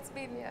 so far it's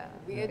been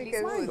weirdly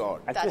smooth.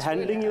 Actually,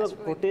 handling your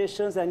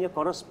quotations and your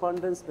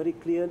correspondence very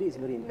clearly is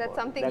very important. That's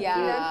something we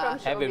learned from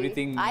Shobi. Have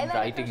everything in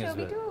writing as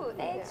well. Too.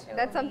 Thanks,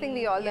 That's something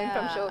we all learned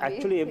from Shobi.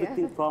 Actually,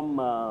 everything from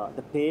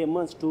the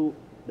payments to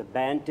the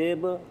band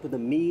table to the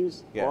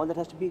meals, all that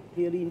has to be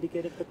clearly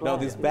indicated to the client.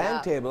 Now, this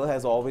band table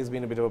has always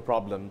been a bit of a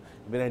problem.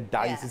 It's been a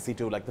dicey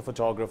situ, like the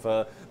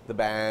photographer, the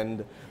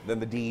band, then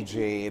the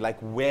DJ. Like,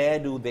 where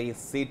do they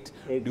sit?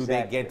 Exactly. Do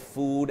they get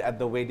food at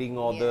the wedding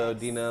or the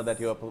dinner that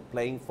you're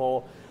playing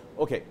for?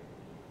 Okay,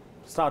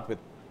 start with,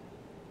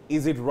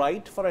 is it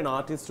right for an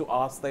artist to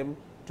ask them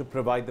to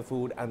provide the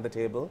food and the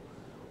table?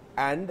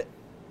 And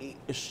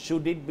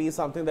should it be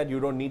something that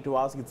you don't need to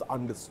ask, it's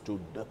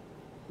understood?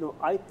 No,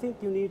 I think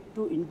you need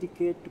to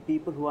indicate to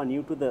people who are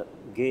new to the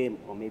game,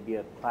 or maybe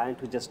a client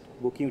who just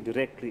booking you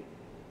directly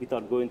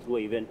without going through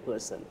an event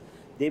person.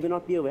 They may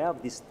not be aware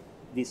of these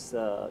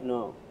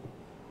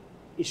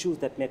issues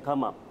that may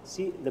come up.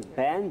 See, the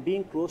band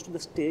being close to the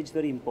stage is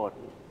very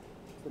important.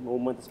 The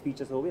moment the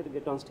speech is over, you have to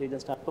get on stage and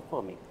start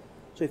performing.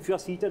 So if you are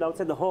seated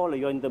outside the hall or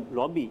you're in the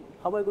lobby,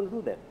 how are you going to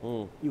do that?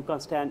 You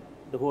can't stand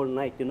the whole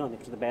night,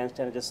 next to the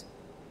bandstand and just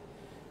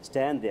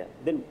stand there.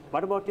 Then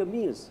what about your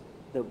meals?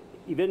 The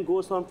event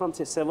goes on from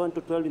say 7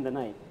 to 12 in the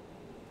night.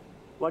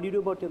 What do you do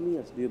about your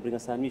meals? Do you bring a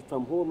sandwich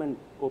from home and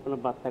open a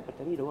bath packet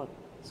and eat or what?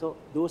 So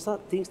those are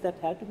things that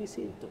have to be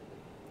seen to.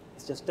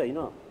 It's just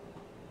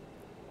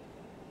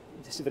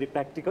just a very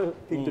practical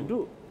thing to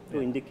do,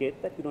 to indicate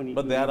that you don't need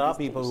to. But there are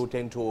people who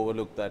tend to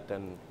overlook that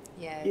and...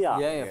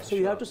 So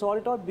you have to sort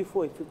it out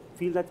before. If you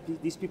feel that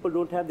these people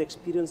don't have the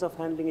experience of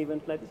handling an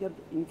event like this, you have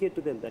to indicate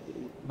to them that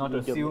you not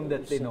assume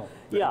that they know.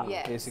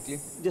 Basically.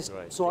 Just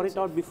sort it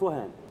out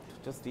beforehand.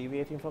 Just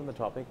deviating from the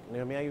topic,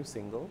 Naomi, are you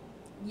single?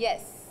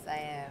 Yes, I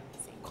am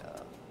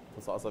single.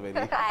 That's also very...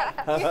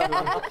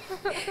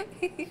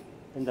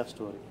 End of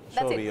story.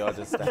 Shobi,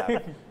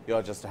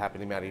 you're just a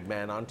happily married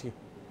man, aren't you?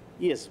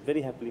 Yes,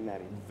 very happily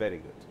married. Very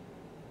good.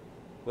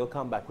 We'll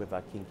come back with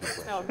our kinky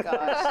question. Oh,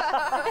 gosh.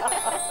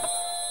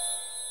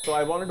 So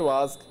I wanted to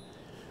ask,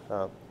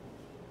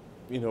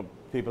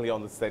 people here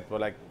on the set were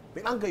like,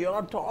 Tilanka, you're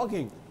not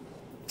talking.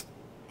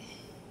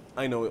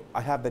 I know,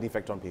 I have that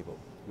effect on people.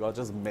 You are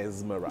just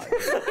mesmerized.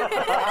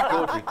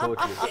 Totally.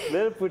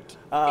 Well put.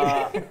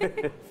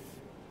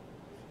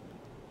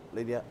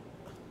 Lydia,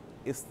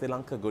 is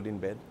Tilanka good in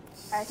bed?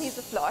 He's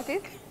a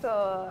flautist, so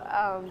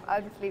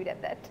I'll just leave it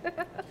at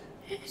that.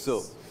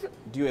 So,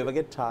 do you ever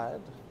get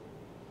tired?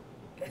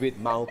 With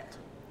Mouth?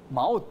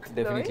 Mouth,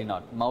 definitely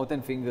not. Mouth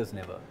and fingers,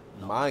 never.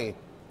 No. My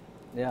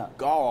Yeah.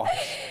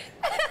 gosh.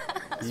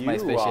 It's You my are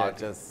specialty.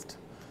 just...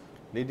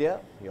 Lydia,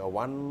 you're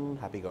one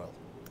happy girl.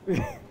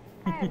 I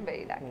am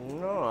very lucky.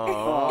 No.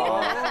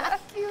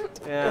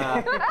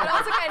 Yeah. But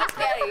also kind of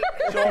scary.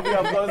 Shobi,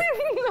 of course.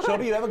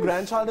 Shobi, you have a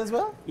grandchild as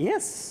well?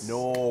 Yes.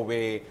 No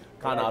way.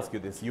 Can't ask you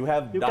this. You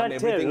have You done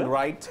can't tell, everything huh?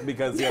 right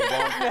because you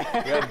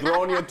have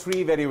grown your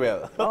tree very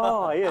well.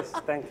 Oh, yes,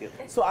 thank you.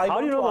 So I How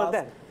do you know want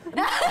about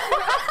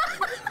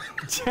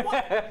to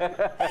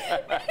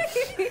that?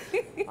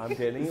 I'm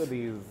telling you,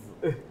 these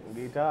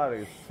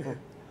guitarists.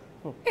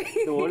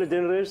 The older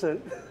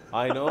generation.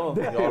 I know.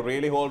 You all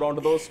really hold on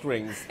to those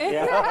strings.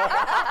 Yeah.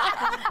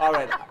 All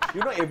right. You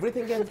know,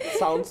 everything can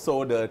sound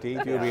so dirty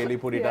if you really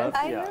put it out.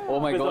 I Yeah. know. Oh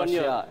my With gosh, on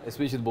your- yeah.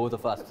 Especially both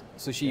of us.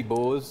 So she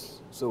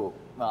bows, so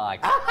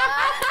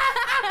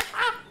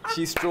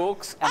she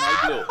strokes and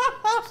I blow.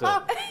 So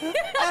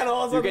And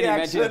also you can the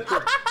imagine. action.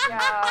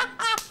 Yeah.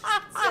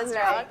 That's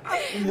right.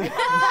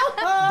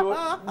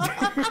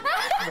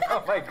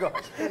 Oh my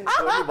gosh.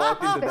 Totally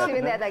walked into Especially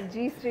when that. there are like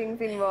G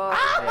strings involved,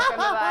 like on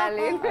the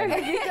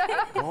violin.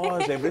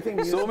 Gosh,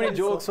 everything So many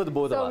jokes for the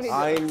both So of us. many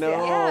I know.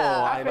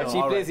 Yeah. I know. But she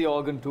All plays right. the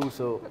organ too,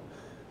 so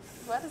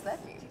What does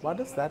that mean? What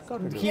does that got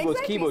to do? keyboard,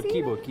 Exactly, keyboard, see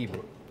keyboard,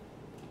 keyboard.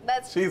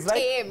 That's She's like,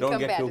 tame don't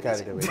get too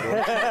compared carried to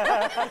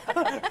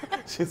away.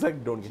 She's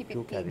like, don't get Keep it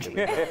too carried PG.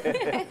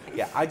 away.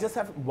 Yeah, I just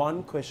have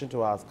one question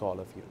to ask all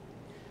of you.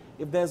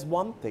 If there's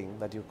one thing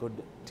that you could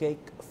take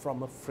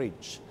from a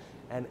fridge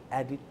and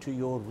add it to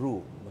your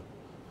room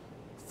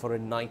for a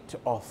night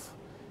of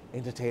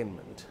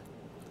entertainment,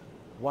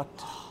 what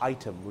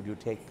item would you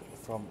take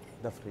from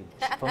the fridge?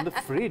 From the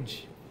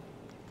fridge.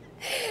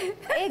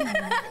 Eggs.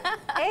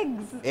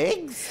 Eggs.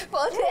 Eggs?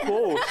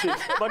 Oh, shit.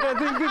 But I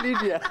think you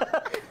did, yeah.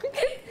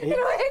 You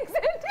know, eggs.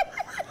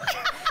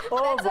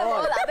 Oh, That's a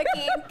whole God. other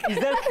kink.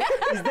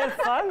 Is that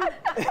fun?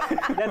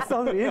 That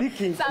sounds really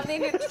kinky.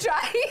 Something to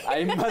try.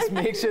 I must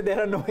make sure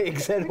there are no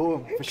eggs at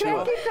home, for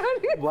sure.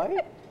 Why?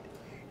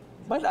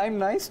 But I'm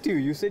nice to you.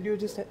 You said you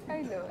just...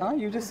 I know. Huh?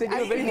 You just said you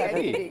were very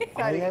happy.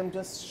 I Sorry. am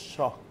just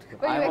shocked.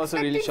 Were you I'm also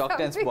really expecting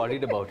shocked and something?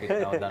 spotted about it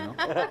now, Danu.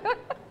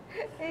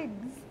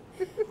 Eggs.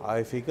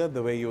 I figured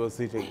the way you were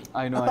sitting.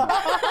 I know.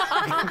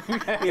 I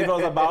know. It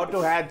was about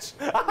to hatch.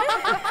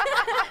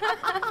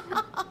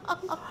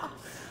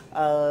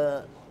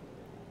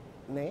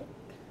 Nay?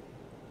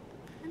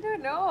 I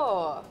don't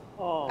know.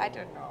 Oh, I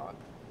don't know.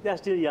 they're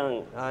still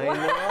young. I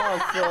know,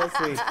 so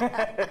sweet.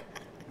 I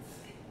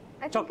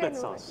think Chocolate I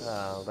know sauce.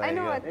 Oh, I very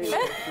know good.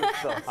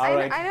 what. All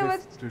right. I know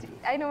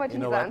what You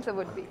his know what? answer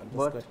would be.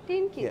 What?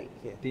 Tin Yeah, kiri.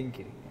 yeah.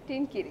 Tinky.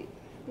 Tin kiri.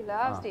 He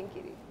loves tin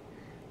kiri.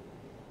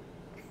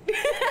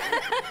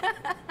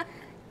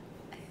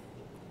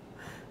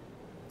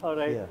 All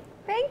right. Yeah.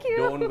 Thank you.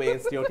 Don't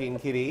waste your tin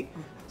kitty.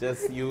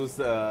 Just use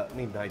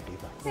Midnight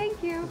Diva.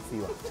 Thank you. See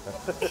you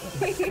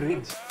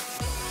after.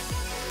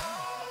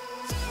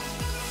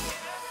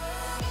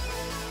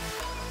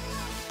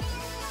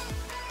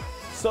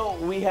 So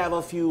we have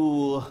a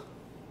few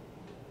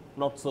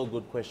not so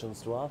good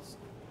questions to ask.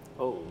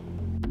 Oh.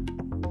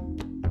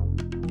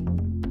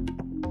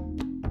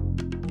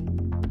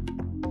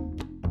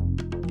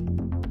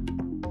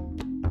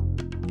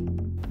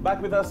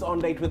 Back with us on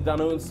Date with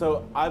Danu.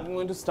 So I'm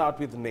going to start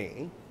with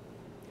Nay.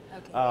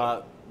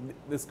 Okay.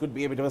 This could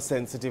be a bit of a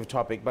sensitive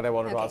topic, but I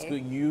wanted to ask you.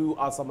 Okay. You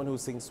are someone who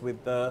sings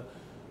with the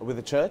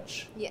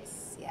church,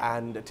 Yes. Yeah.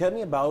 and tell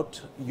me about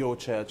your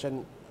church.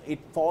 And it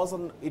falls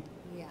on it.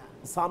 Yeah.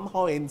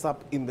 Somehow ends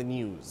up in the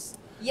news.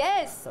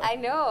 Yes, I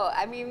know.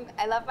 I mean,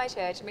 I love my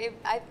church.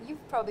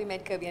 You've probably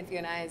met Kirby and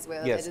Fiona as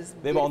well. Yes, They're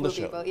just they were on the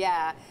beautiful show. people.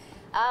 Yeah.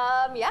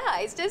 Yeah,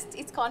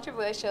 it's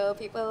controversial.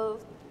 People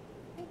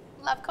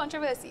love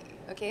controversy,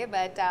 okay?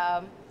 But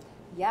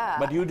yeah.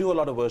 But you do a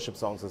lot of worship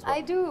songs as well. I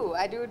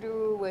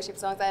do worship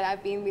songs, and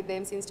I've been with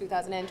them since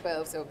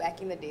 2012, so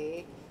back in the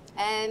day.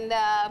 And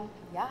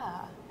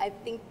yeah, I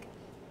think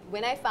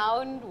when I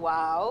found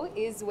WOW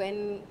is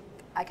when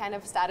I kind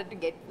of started to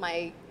get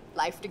my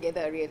life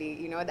together, really.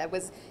 You know,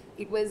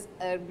 it was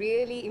a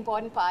really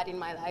important part in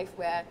my life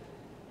where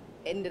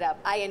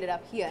I ended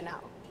up here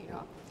now, you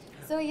know.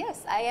 So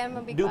yes, I am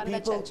a big Do part of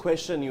that people church.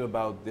 question you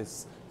about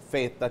this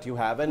faith that you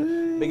have?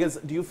 And because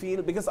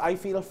I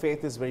feel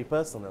faith is very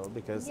personal,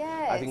 because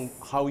I think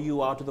Yes. how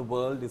you are to the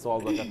world is all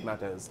that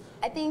matters.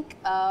 I think,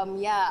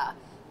 yeah,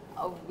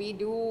 we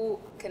do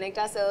connect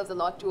ourselves a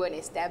lot to an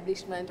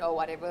establishment or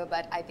whatever,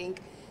 but I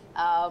think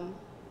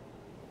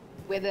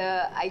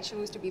whether I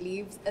choose to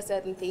believe a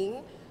certain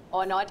thing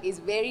or not is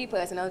very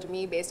personal to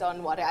me based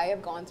on what I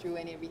have gone through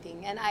and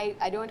everything. And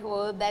I don't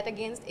hold that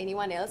against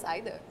anyone else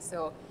either.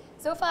 So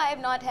far I've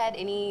not had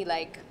any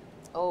like,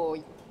 oh,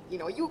 you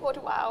know, you go to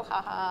WOW,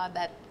 haha,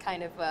 that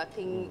kind of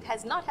thing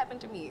has not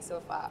happened to me so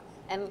far.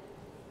 And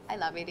I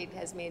love it. It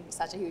has made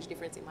such a huge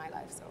difference in my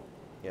life. So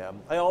Yeah,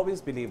 I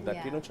always believe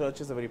that, you know, church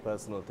is a very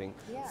personal thing.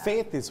 Yeah.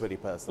 Faith is very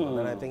personal,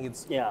 and I think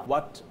it's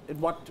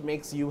what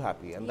makes you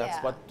happy, and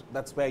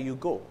that's where you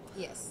go.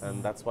 Yes.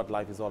 And that's what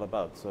life is all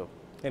about. So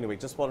anyway,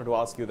 just wanted to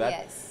ask you that.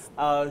 Yes.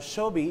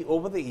 Shobi,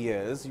 over the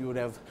years, you would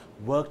have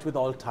worked with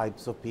all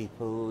types of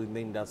people in the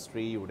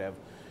industry. You would have,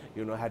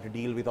 you know, had to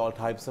deal with all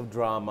types of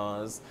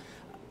dramas.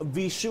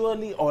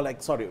 Visually, or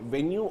like, sorry,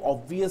 when you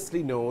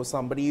obviously know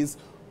somebody's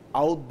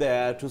out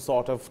there to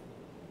sort of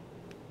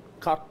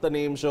cut the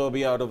name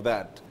Shobi out of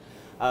that,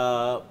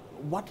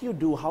 what do you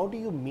do? How do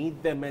you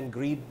meet them and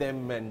greet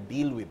them and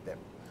deal with them?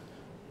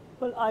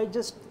 Well, I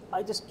just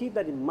keep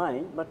that in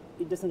mind, but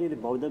it doesn't really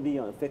bother me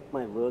or affect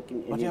my work in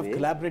any way. But you have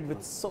collaborated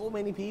with so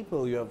many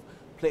people. You have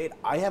played.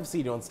 I have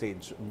seen you on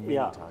stage many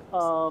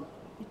times.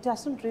 It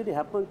hasn't really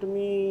happened to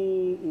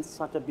me in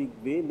such a big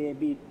way.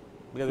 Maybe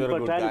because people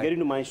are trying to get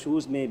into my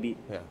shoes, maybe,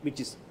 which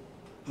is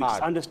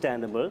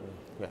understandable.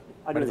 Yeah.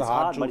 I don't know, it's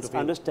hard, but it's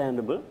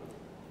understandable.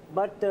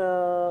 But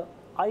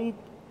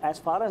as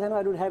far as I know,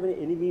 I don't have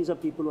any enemies or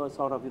people who are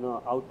sort of, you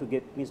know, out to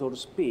get me, so to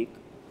speak.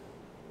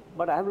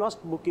 But I have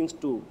lost bookings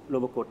to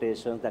lower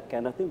quotations, that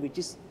kind of thing, which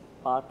is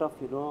part of,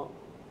 you know,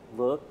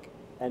 work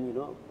and, you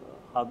know,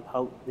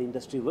 how the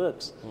industry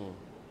works.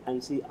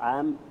 And see, I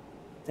am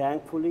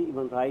thankfully,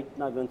 even right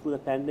now, even through the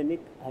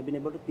pandemic, I've been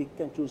able to pick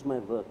and choose my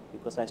work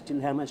because I still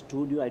have my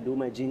studio, I do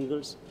my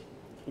jingles.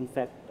 In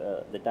fact,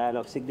 the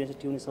Dialog signature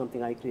tune is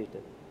something I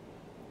created.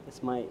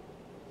 It's my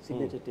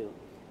signature tune.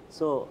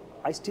 So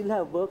I still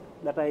have work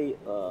that I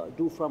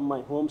do from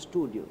my home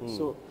studio.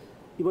 So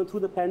even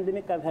through the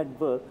pandemic, I've had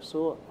work.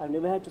 So I've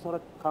never had to sort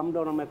of come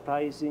down on my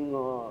pricing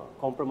or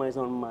compromise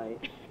on my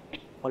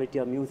quality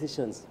of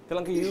musicians.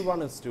 Tilanka, you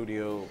run a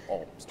studio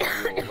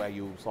where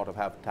you sort of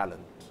have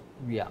talent.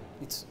 Yeah,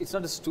 it's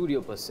not a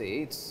studio per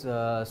se. It's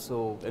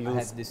so I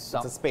have this.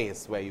 It's a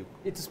space where you.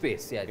 It's a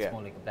space, yeah. It's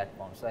more like a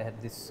platform. So I have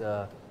this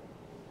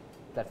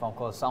platform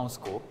called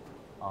Soundscope.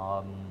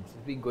 So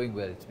it's been going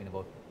well. It's been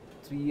about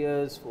 3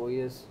 years, 4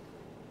 years,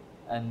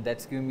 and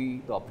that's given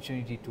me the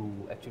opportunity to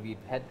actually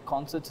had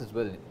concerts as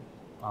well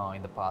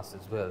in the past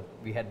as well.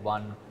 We had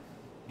one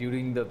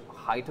during the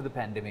height of the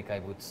pandemic, I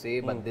would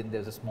say, but then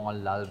there's a small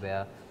lull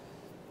where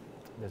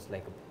there's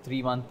like a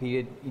 3-month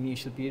period,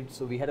 initial period.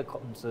 So we had a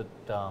concert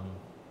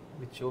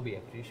with Shobi,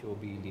 actually,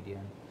 Shobi, Lydia,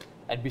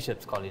 at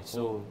Bishop's College.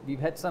 So we've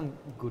had some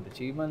good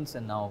achievements,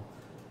 and now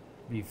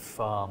we've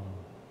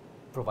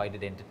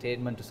provided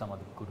entertainment to some of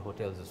the good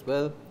hotels as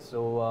well.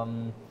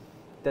 So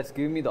that's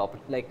given me the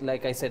opportunity,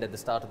 like I said at the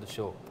start of the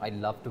show, I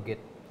love to get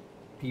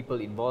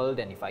people involved,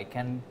 and if I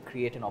can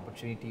create an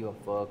opportunity of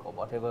work or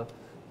whatever,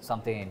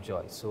 something I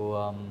enjoy.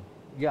 So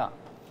yeah.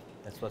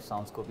 That's what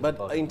Soundscope is about.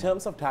 But in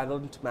terms of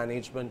talent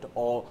management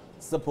or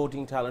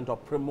supporting talent or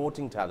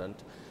promoting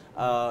talent,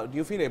 do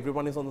you feel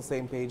everyone is on the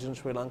same page in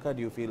Sri Lanka?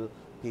 Do you feel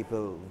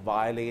people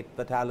violate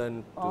the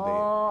talent?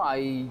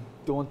 I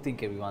don't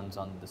think everyone's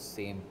on the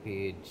same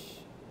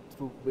page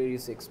through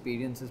various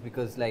experiences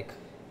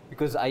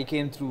because I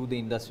came through the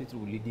industry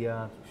through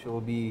Lydia, through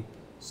Shobi,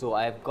 so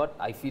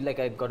I feel like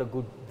I've got a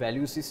good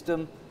value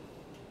system,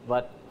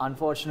 but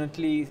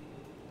unfortunately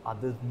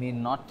others may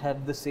not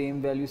have the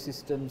same value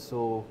system,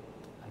 so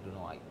I don't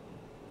know, I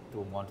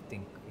don't want to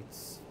think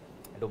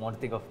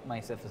of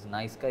myself as a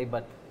nice guy,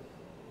 but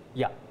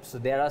yeah, so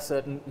there are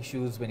certain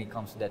issues when it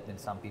comes to that, then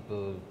some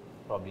people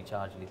probably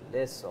charge a little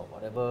less or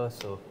whatever,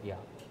 so yeah,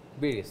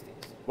 various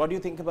things. What do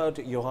you think about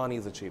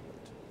Yohani's achievement?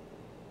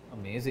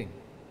 Amazing.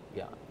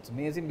 Yeah, it's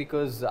amazing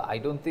because I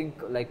don't think,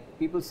 like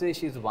people say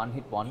she's a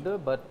one-hit wonder,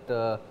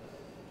 but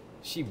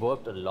she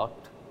worked a lot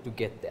to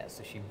get there.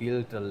 So she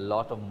built a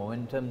lot of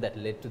momentum that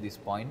led to this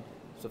point.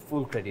 So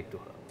full credit to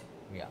her.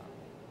 Yeah.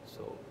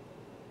 So,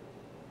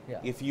 yeah.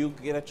 If you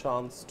get a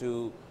chance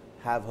to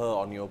have her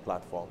on your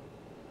platform,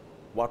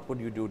 what would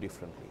you do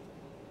differently?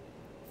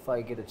 If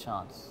I get a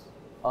chance,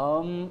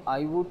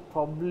 I would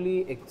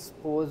probably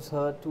expose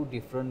her to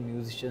different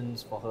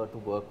musicians for her to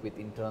work with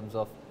in terms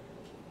of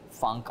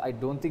funk. I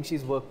don't think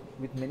she's worked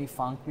with many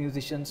funk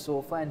musicians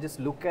so far, and just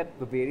look at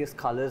the various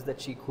colors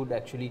that she could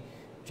actually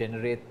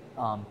generate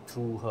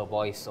through her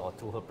voice or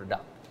through her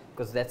product,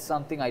 because that's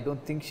something I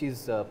don't think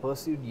she's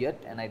pursued yet,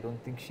 and I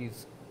don't think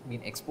she's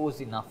been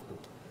exposed enough to.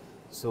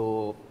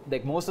 So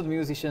like most of the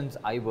musicians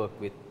I work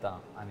with,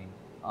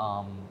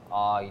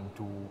 are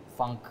into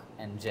funk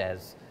and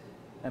jazz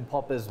and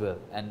pop as well.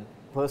 And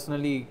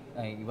personally,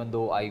 even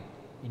though I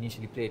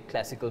initially played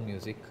classical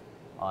music,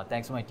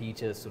 thanks to my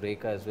teacher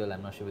Sureka as well,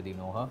 I'm not sure whether you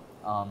know her,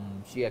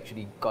 she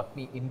actually got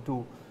me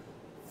into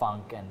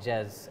funk and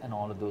jazz and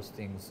all of those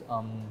things.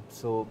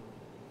 So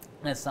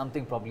that's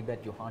something probably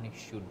that Yohani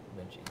should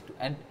venture into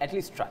and at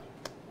least try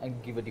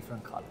and give a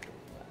different color to it.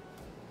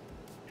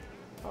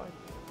 Yeah. All right.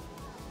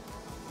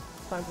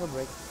 Time for a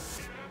break.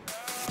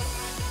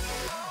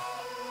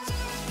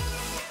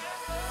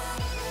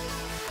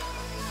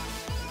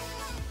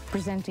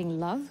 Presenting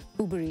Love,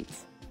 Uber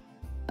Eats,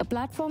 a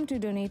platform to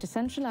donate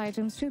essential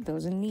items to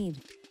those in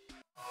need.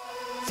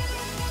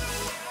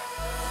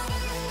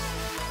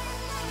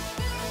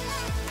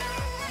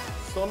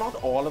 So not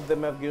all of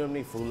them have given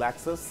me full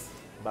access,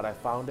 but I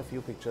found a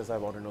few pictures. I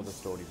want to know the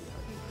story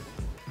behind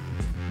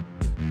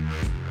it.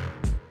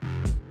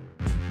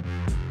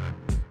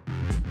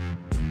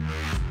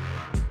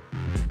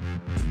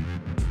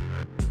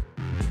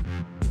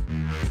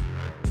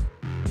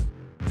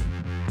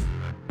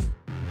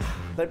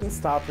 Let me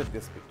start with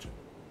this picture.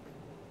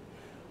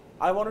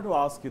 I wanted to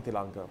ask you,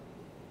 Tilanka,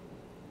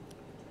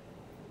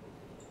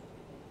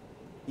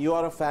 you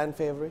are a fan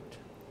favorite?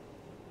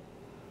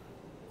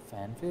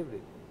 Fan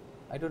favorite?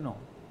 I don't know.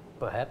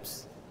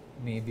 Perhaps,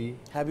 maybe.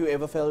 Have you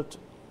ever felt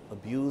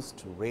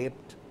abused,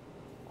 raped,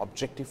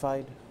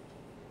 objectified?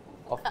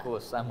 Of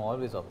course, I'm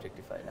always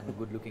objectified. I'm a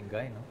good-looking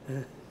guy,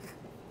 no?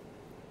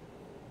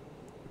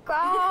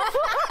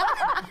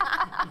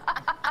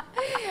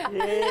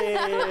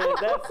 Yeah,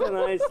 that's a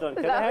nice one.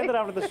 Can I have that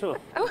after the show?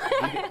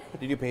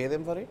 Did you pay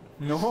them for it?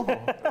 No.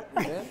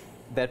 Yeah?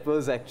 That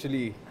was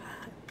actually...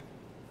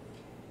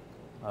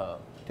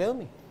 Tell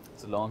me.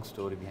 it's a long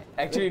story behind.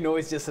 Actually, no,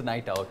 it's just a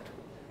night out.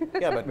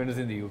 Yeah, but When it was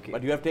in the UK.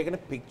 But you have taken a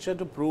picture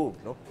to prove,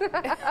 no?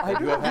 I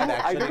you have had I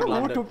action don't in know who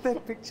London. took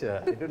that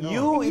picture. I don't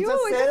know. You, it's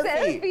a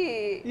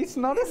selfie. It's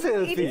not a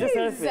selfie. It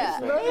is.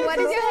 What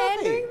is your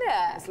hand doing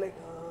there? It's like,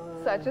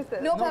 Such a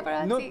selfie. No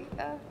paparazzi.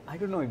 I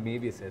don't know, it may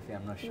be a selfie,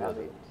 I'm not sure. Love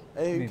it.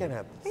 hey, you Maybe. can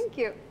have this. Thank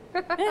you.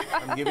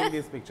 I'm giving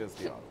these pictures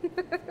to you all.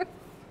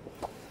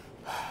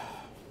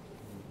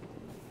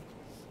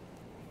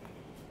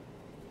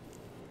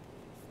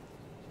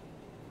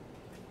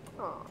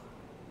 Aw.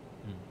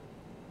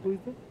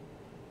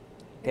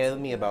 Tell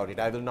me about it.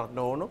 I will not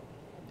know, no?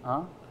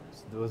 Huh?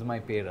 So those are my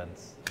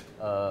parents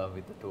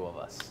with the two of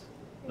us.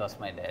 Lost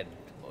my dad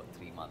about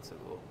 3 months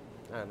ago.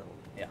 I know.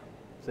 Yeah.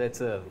 So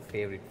it's a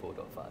favorite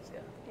photo of ours,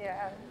 yeah.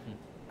 Yeah.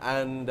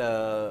 And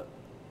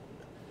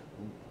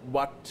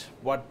what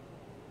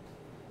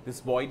this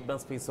void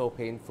must be so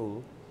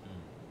painful.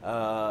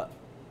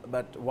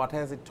 But what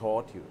has it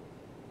taught you?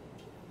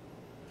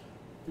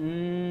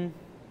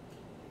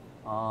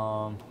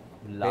 Love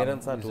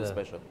Parents are is too a-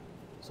 special.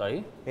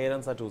 Sorry?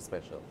 Parents are too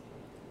special.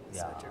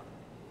 Yeah.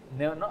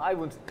 No, no, I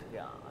wouldn't.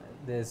 Yeah,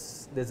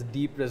 there's a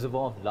deep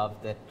reservoir of love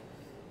that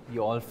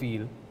you all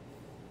feel,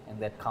 and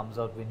that comes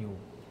out when you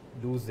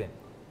lose them.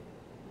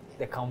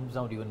 That comes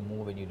out even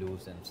more when you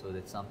lose them. So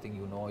that's something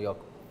you know you're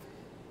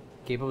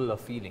capable of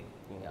feeling.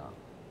 Mm. Yeah.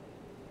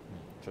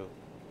 True.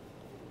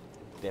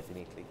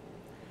 Definitely.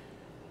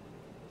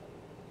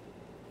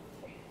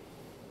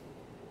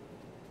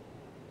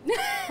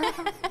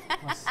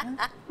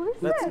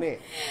 That's me.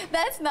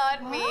 That's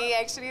not me,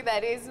 actually.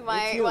 That is It's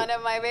my you. one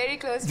of my very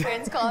close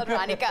friends called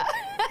Ranika.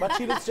 But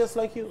she looks just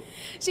like you.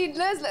 She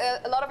does.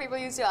 A lot of people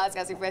used to ask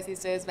us if we're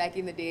sisters back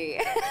in the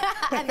day,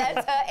 and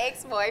that's her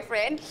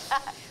ex-boyfriend,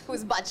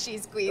 whose butt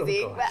she's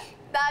squeezing. Oh, gosh.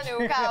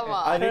 Danu, come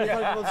I on. really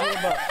thought it was you,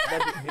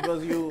 but it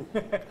was you.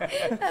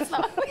 That's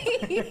not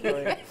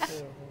me.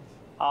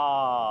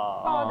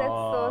 Ah, Oh, that's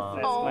so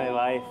sweet. that's my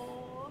wife.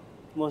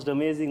 Most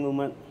amazing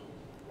woman.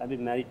 I've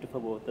been married to for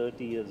about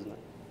 30 years now.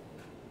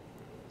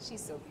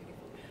 She's so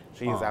beautiful.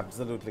 She is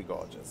absolutely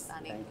gorgeous.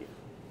 Stunning. Thank you.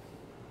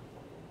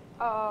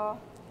 Oh,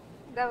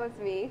 that was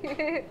me.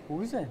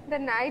 Who is that? The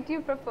night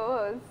you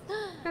proposed.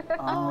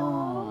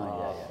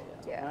 Oh,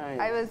 Yeah, Nice.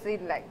 I was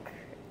in like.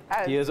 I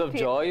was Tears of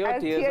joy or I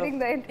was tears tearing of-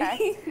 the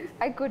entire.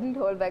 I couldn't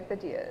hold back the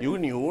tears. You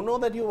knew, no,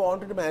 that you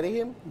wanted to marry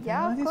him?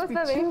 Yeah, of these course. The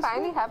when it pictures,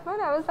 finally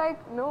happened, I was like,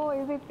 no,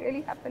 is it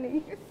really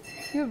happening?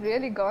 You've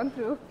really gone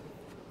through.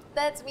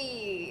 That's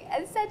me.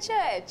 And it's at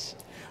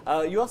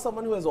church. You are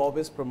someone who has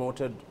always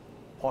promoted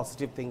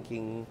positive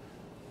thinking,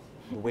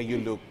 the way you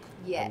look.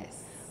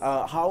 Yes.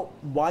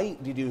 Why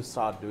did you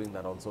start doing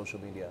that on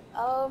social media?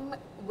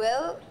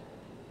 Well,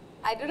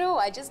 I don't know.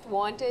 I just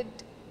wanted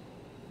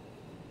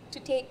to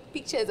take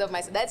pictures of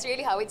myself. That's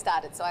really how it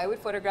started. So I would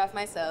photograph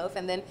myself,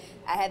 and then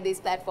I had this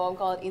platform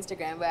called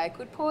Instagram where I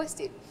could post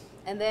it.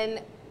 And then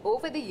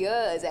over the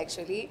years,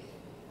 actually,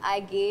 I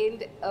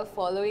gained a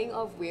following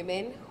of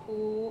women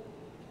who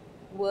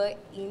were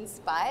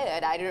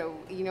inspired. I don't know,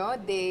 you know,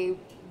 they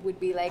would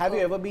be like, Have you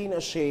 "Oh, ever been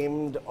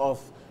ashamed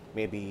of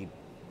maybe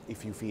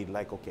if you feel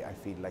like, okay, I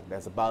feel like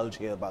there's a bulge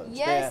here, bulge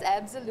Yes, there?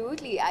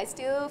 absolutely. I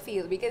still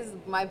feel, because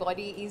my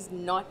body is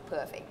not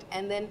perfect.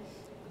 And then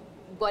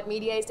what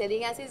media is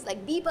telling us is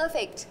like, be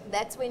perfect.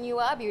 That's when you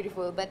are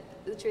beautiful. But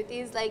the truth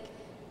is, like,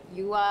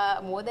 you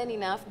are more than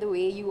enough the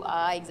way you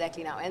are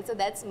exactly now. And so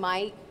that's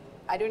my,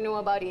 I don't know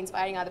about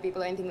inspiring other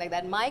people or anything like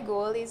that. My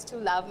goal is to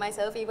love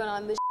myself even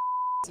on the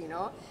you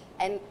know.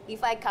 And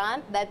if I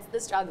can't, that's the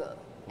struggle.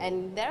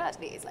 And there are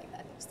days like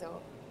that.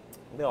 So,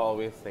 They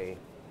always say,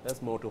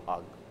 there's more to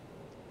hug.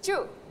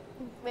 true.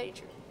 Very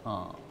true.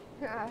 Oh.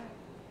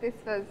 This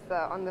was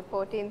on the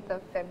 14th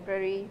of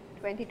February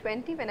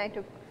 2020 when I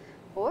took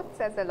oaths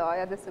as a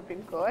lawyer at the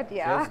Supreme Court.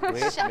 Yeah.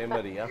 Just great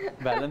memory, yeah?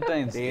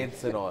 Valentine's Day.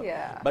 Dates and all.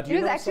 Yeah. But It you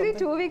was know actually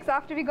something? 2 weeks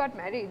after we got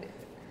married.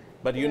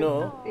 But you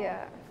know,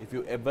 Yeah. if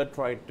you ever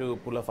try to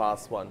pull a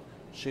fast one,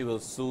 She will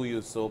sue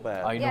you so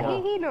bad. I Yeah,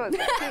 know. he knows.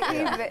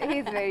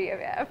 He's very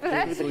aware of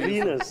that.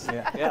 Venus.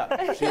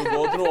 Yeah, she'll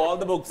go through all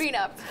the books.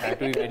 Prenup. I have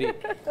to be ready.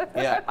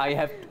 Yeah.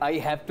 I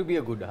have to be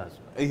a good husband.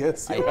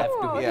 Yes, I you have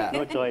to be. Yeah.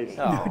 No choice.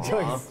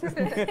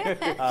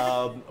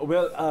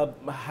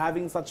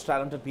 Having such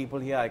talented people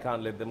here, I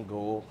can't let them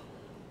go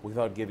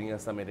without giving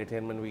us some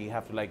entertainment. We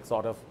have to like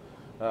sort of,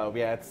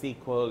 we are at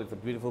Sequel, it's a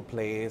beautiful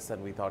place,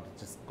 and we thought it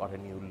just got a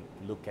new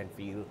look and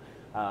feel.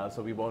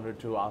 So we wanted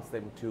to ask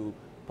them to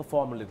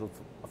perform a little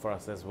for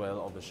us as well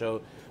on the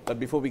show. But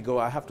before we go,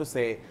 I have to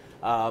say,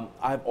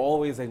 I've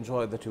always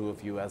enjoyed the two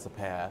of you as a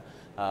pair.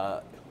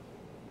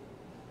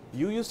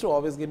 You used to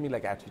always give me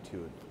like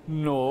attitude.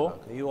 No.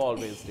 Okay, you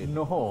always did.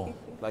 No.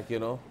 Like, you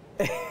know.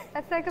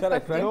 That's like a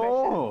Correct, first right?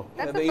 impression. No.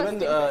 That's The a even,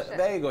 first impression.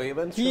 there you go.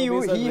 Even He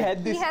Shobi said,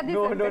 had this. He had this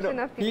no. impression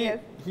of me, yes.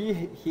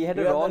 He had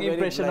you a have wrong that very,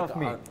 impression like, of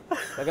me.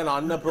 Like an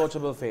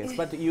unapproachable face.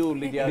 But you,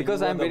 Lydia, Because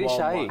you were I'm the very warm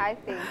shy. one. I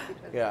think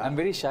it was. Yeah. I'm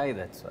very shy.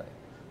 That's why.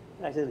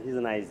 Actually, he's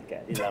a nice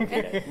guy. He's a lovely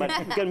guy. But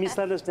you can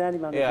misunderstand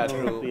him. Yeah, No,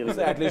 true. really.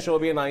 So at least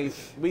Shobi and I,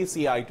 we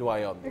see eye to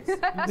eye on this.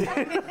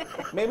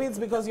 Maybe it's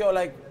because you're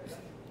like,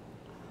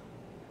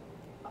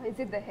 Oh, is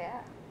it the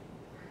hair?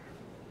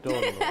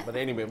 don't know. But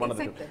anyway, one of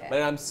the two. It's like that.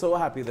 But I'm so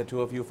happy the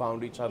two of you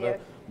found each other Yes.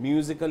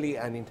 musically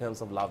and in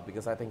terms of love,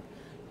 because I think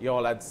you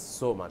all add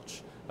so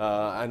much.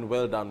 And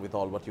well done with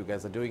all what you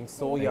guys are doing.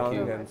 So young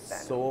you. and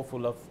so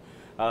full of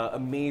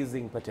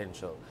amazing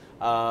potential.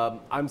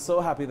 I'm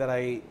so happy that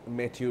I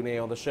met you, Nay,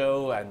 on the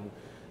show, and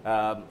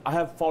I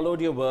have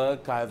followed your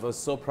work. I was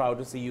so proud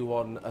to see you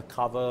on a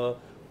cover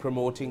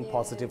promoting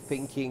positive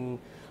thinking.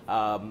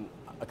 I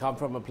come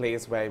from a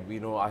place where,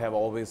 you know, I have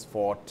always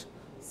fought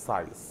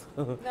size.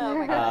 Oh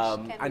my gosh.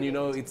 can And you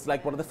know, relate. it's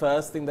like one of the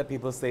first things that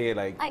people say,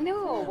 like, I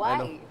know, I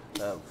why?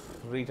 know,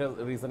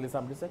 recently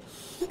somebody said,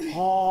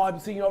 oh, I'm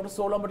seeing you after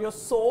so long, but you're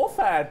so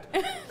fat.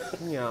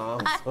 Yeah.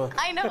 So,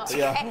 I know.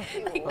 Yeah.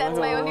 Like, that's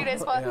my only Yeah.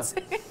 response.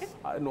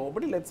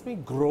 Nobody lets me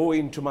grow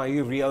into my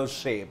real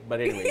shape. But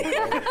anyway.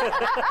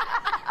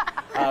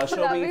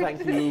 Shobi,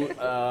 thank you.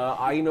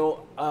 I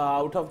know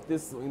out of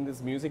this, in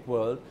this music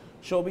world,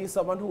 Shobi is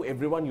someone who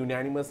everyone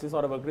unanimously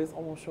sort of agrees,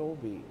 oh,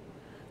 Shobi.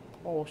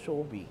 Oh,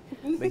 Shobi.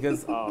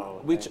 Because,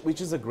 which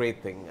is a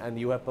great thing. And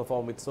you have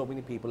performed with so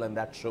many people, and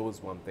that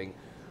shows one thing,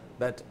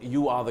 that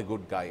you are the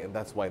good guy, and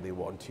that's why they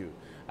want you.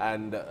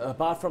 And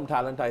apart from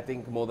talent, I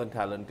think more than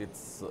talent,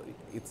 it's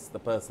the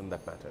person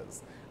that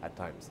matters at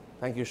times.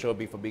 Thank you,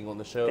 Shobi, for being on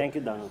the show. Thank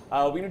you, Danu.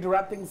 We need to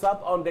wrap things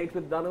up on Date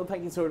with Danu.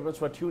 Thank you so very much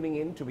for tuning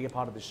in to be a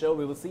part of the show.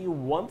 We will see you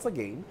once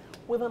again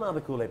with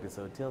another cool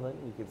episode. Till then,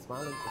 you keep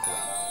smiling.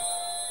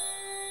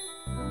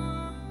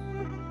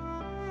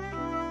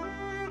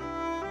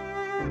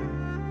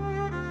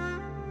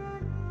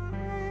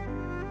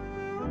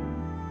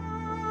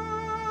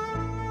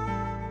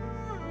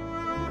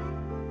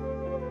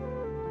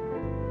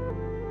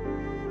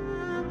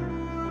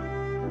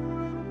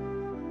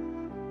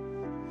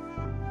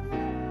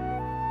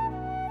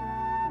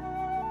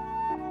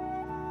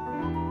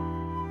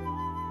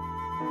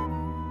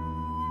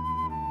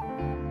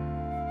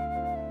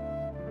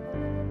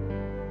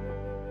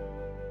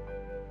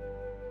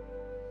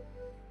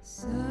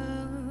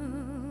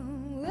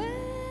 Somewhere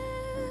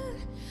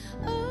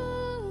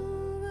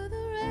over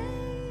the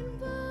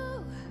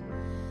rainbow,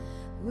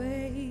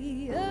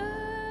 way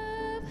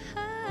up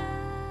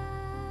high,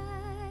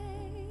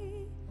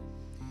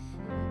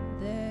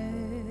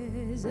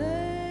 there's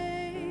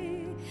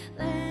a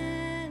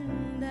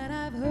land that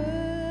I've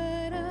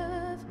heard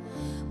of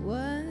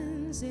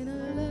once in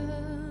a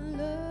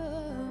lullaby.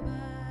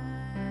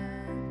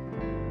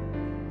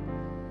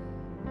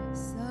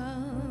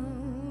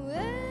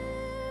 Somewhere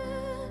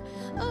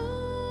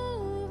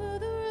over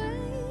the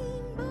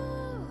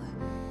rainbow,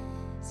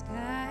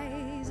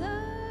 skies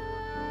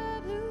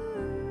are blue,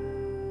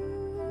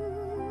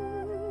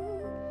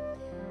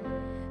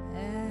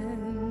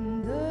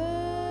 and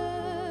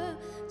the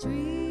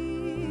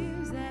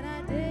dreams that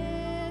I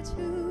dare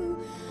to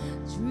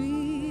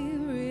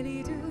dream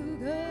really do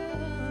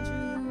come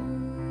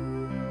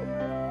true.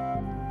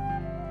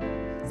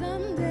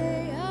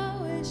 Someday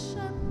I'll wish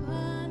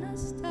upon a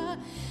star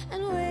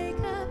and wake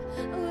up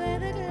where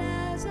the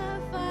clouds are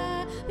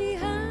far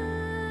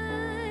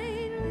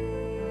behind me,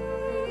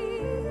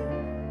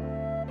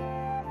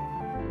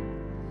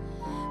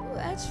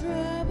 where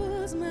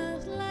troubles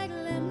melt like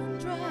lemon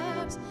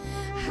drops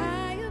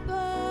high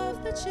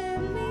above the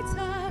chimney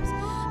tops.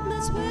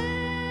 That's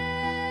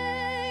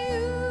where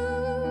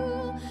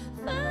you'll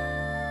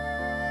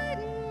find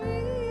me.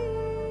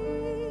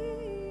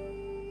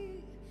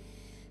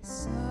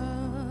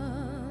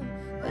 Somewhere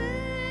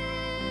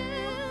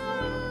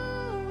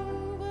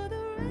over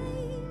the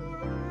rain,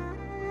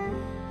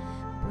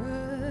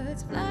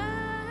 birds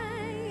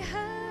fly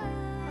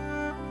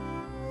high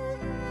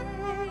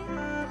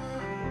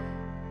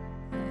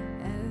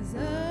as a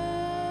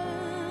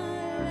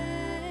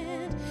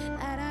land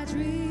that I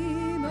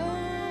dream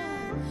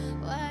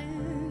of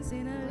once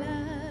in a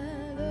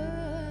lullaby.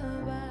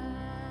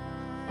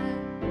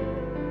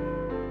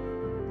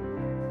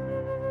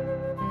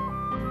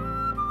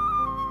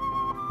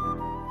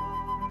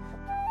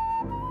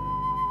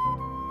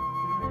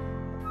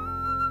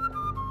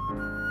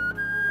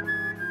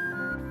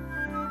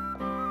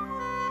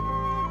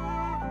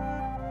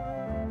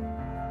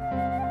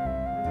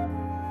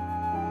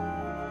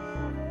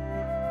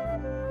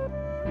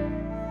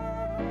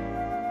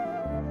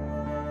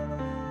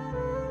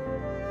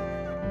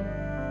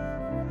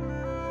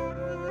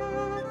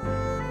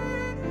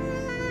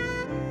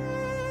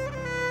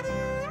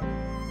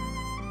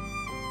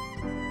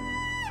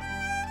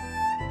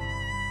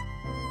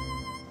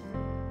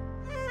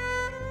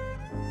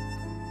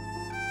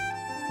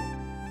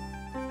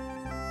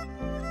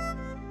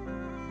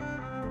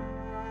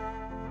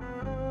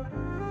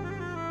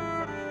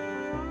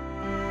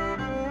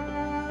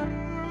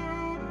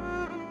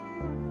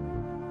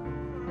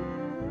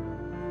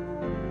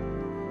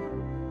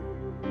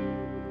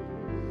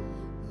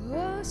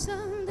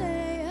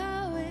 someday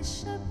I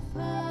wish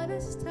upon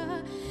a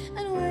star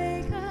and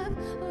wake up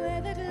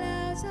where the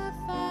clouds are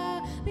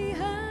far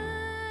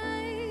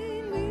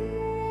behind me.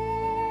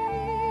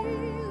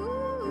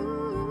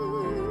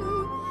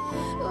 Ooh,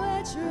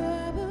 where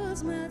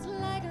troubles melt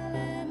like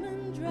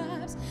lemon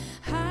drops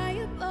high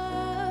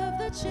above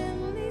the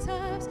chimney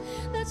tops.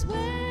 That's where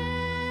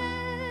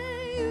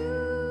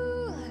you